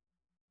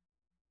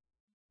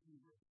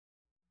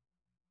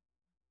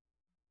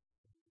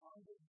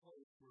 Find a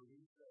place where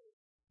we say,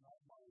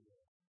 not my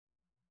will.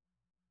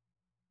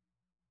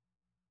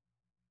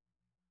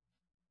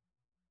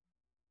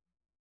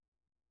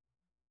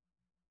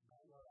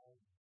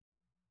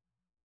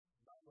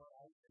 Not what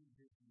I think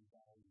gives you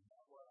value.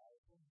 Not what I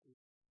think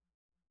gives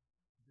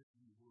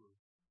you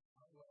worth.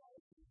 Not what I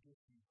think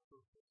gives you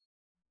purpose.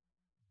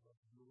 But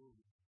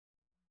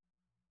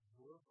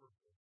your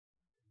purpose,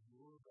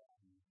 your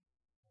value,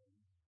 and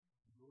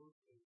your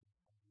faith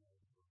and your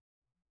worth.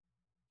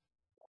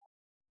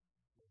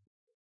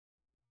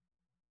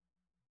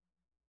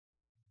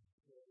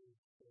 Prayer,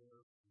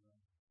 prayer,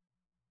 prayer.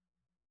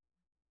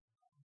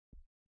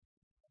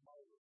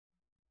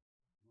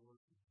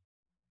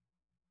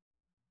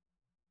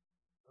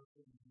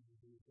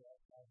 that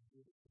God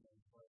did it to them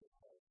by the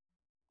heart.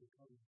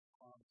 Because He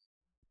promised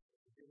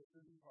to give us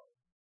a new heart.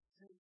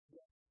 See,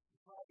 the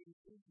prophet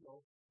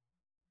Ezekiel,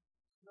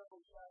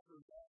 several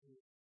chapters after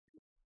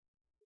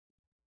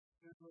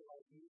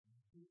Israelite these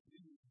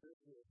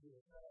Israel who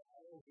had had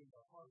holes in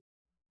their heart.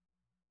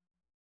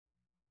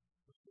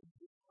 The things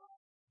that God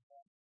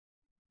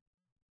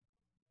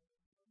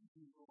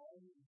is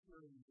already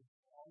ensuring the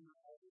honor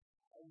of it.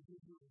 I will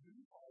give you a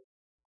new heart,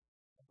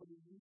 and put a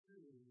new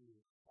spirit in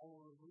you. I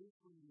will remove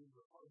from you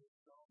the heart of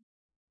stone,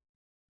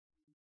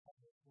 and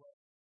the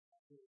flesh. I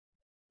will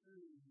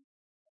spirit you,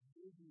 and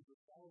give you the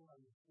power of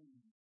the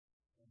sea,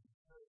 and be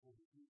careful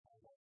to keep my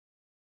life.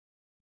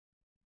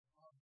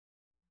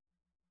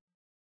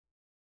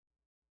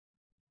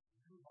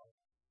 New heart.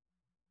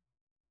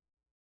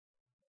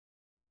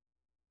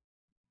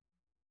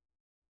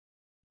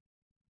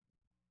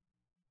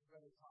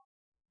 Better time.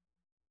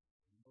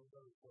 No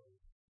better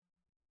place.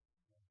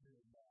 And here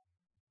and now.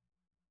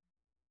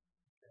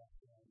 Cast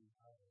down the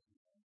idols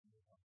and new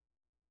heart.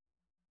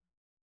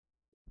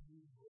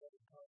 You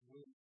will not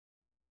wait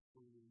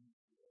for your new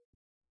heart.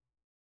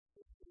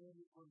 It's a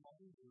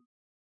reminder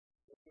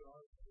that there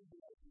are two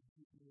blessings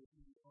people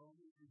who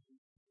only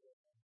resist the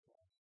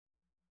Christ.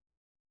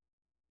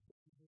 This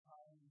is the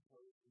time and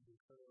place to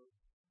declare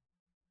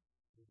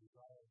the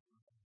desire for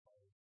His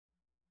heart.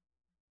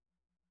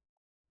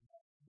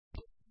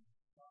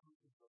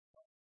 Promises of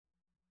God.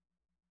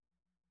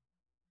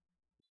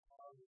 His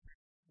heart is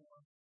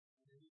formed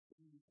and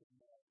anything you can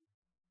imagine.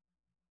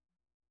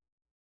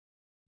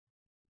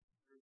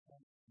 There is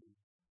empty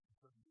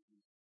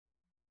eternity.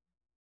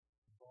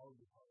 All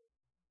your heart.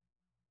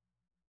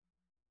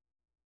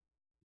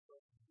 The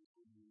question is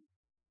for you.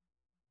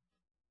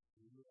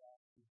 You are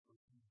asking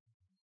for peace.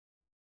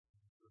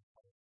 Your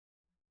heart.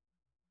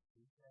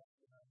 You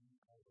cast down the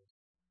idols.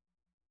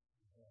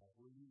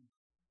 Will you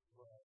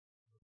love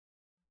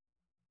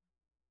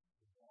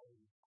the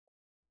body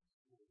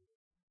story?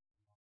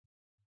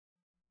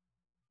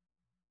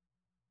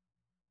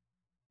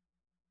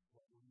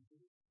 What will you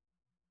do?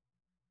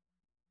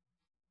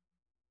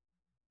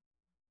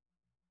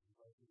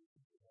 Like it is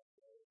that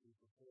we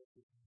prepare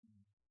to be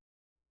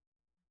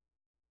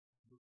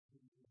look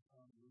into the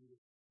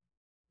unrooted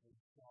and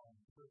strong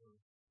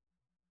river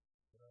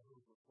that I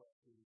hope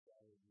reflects the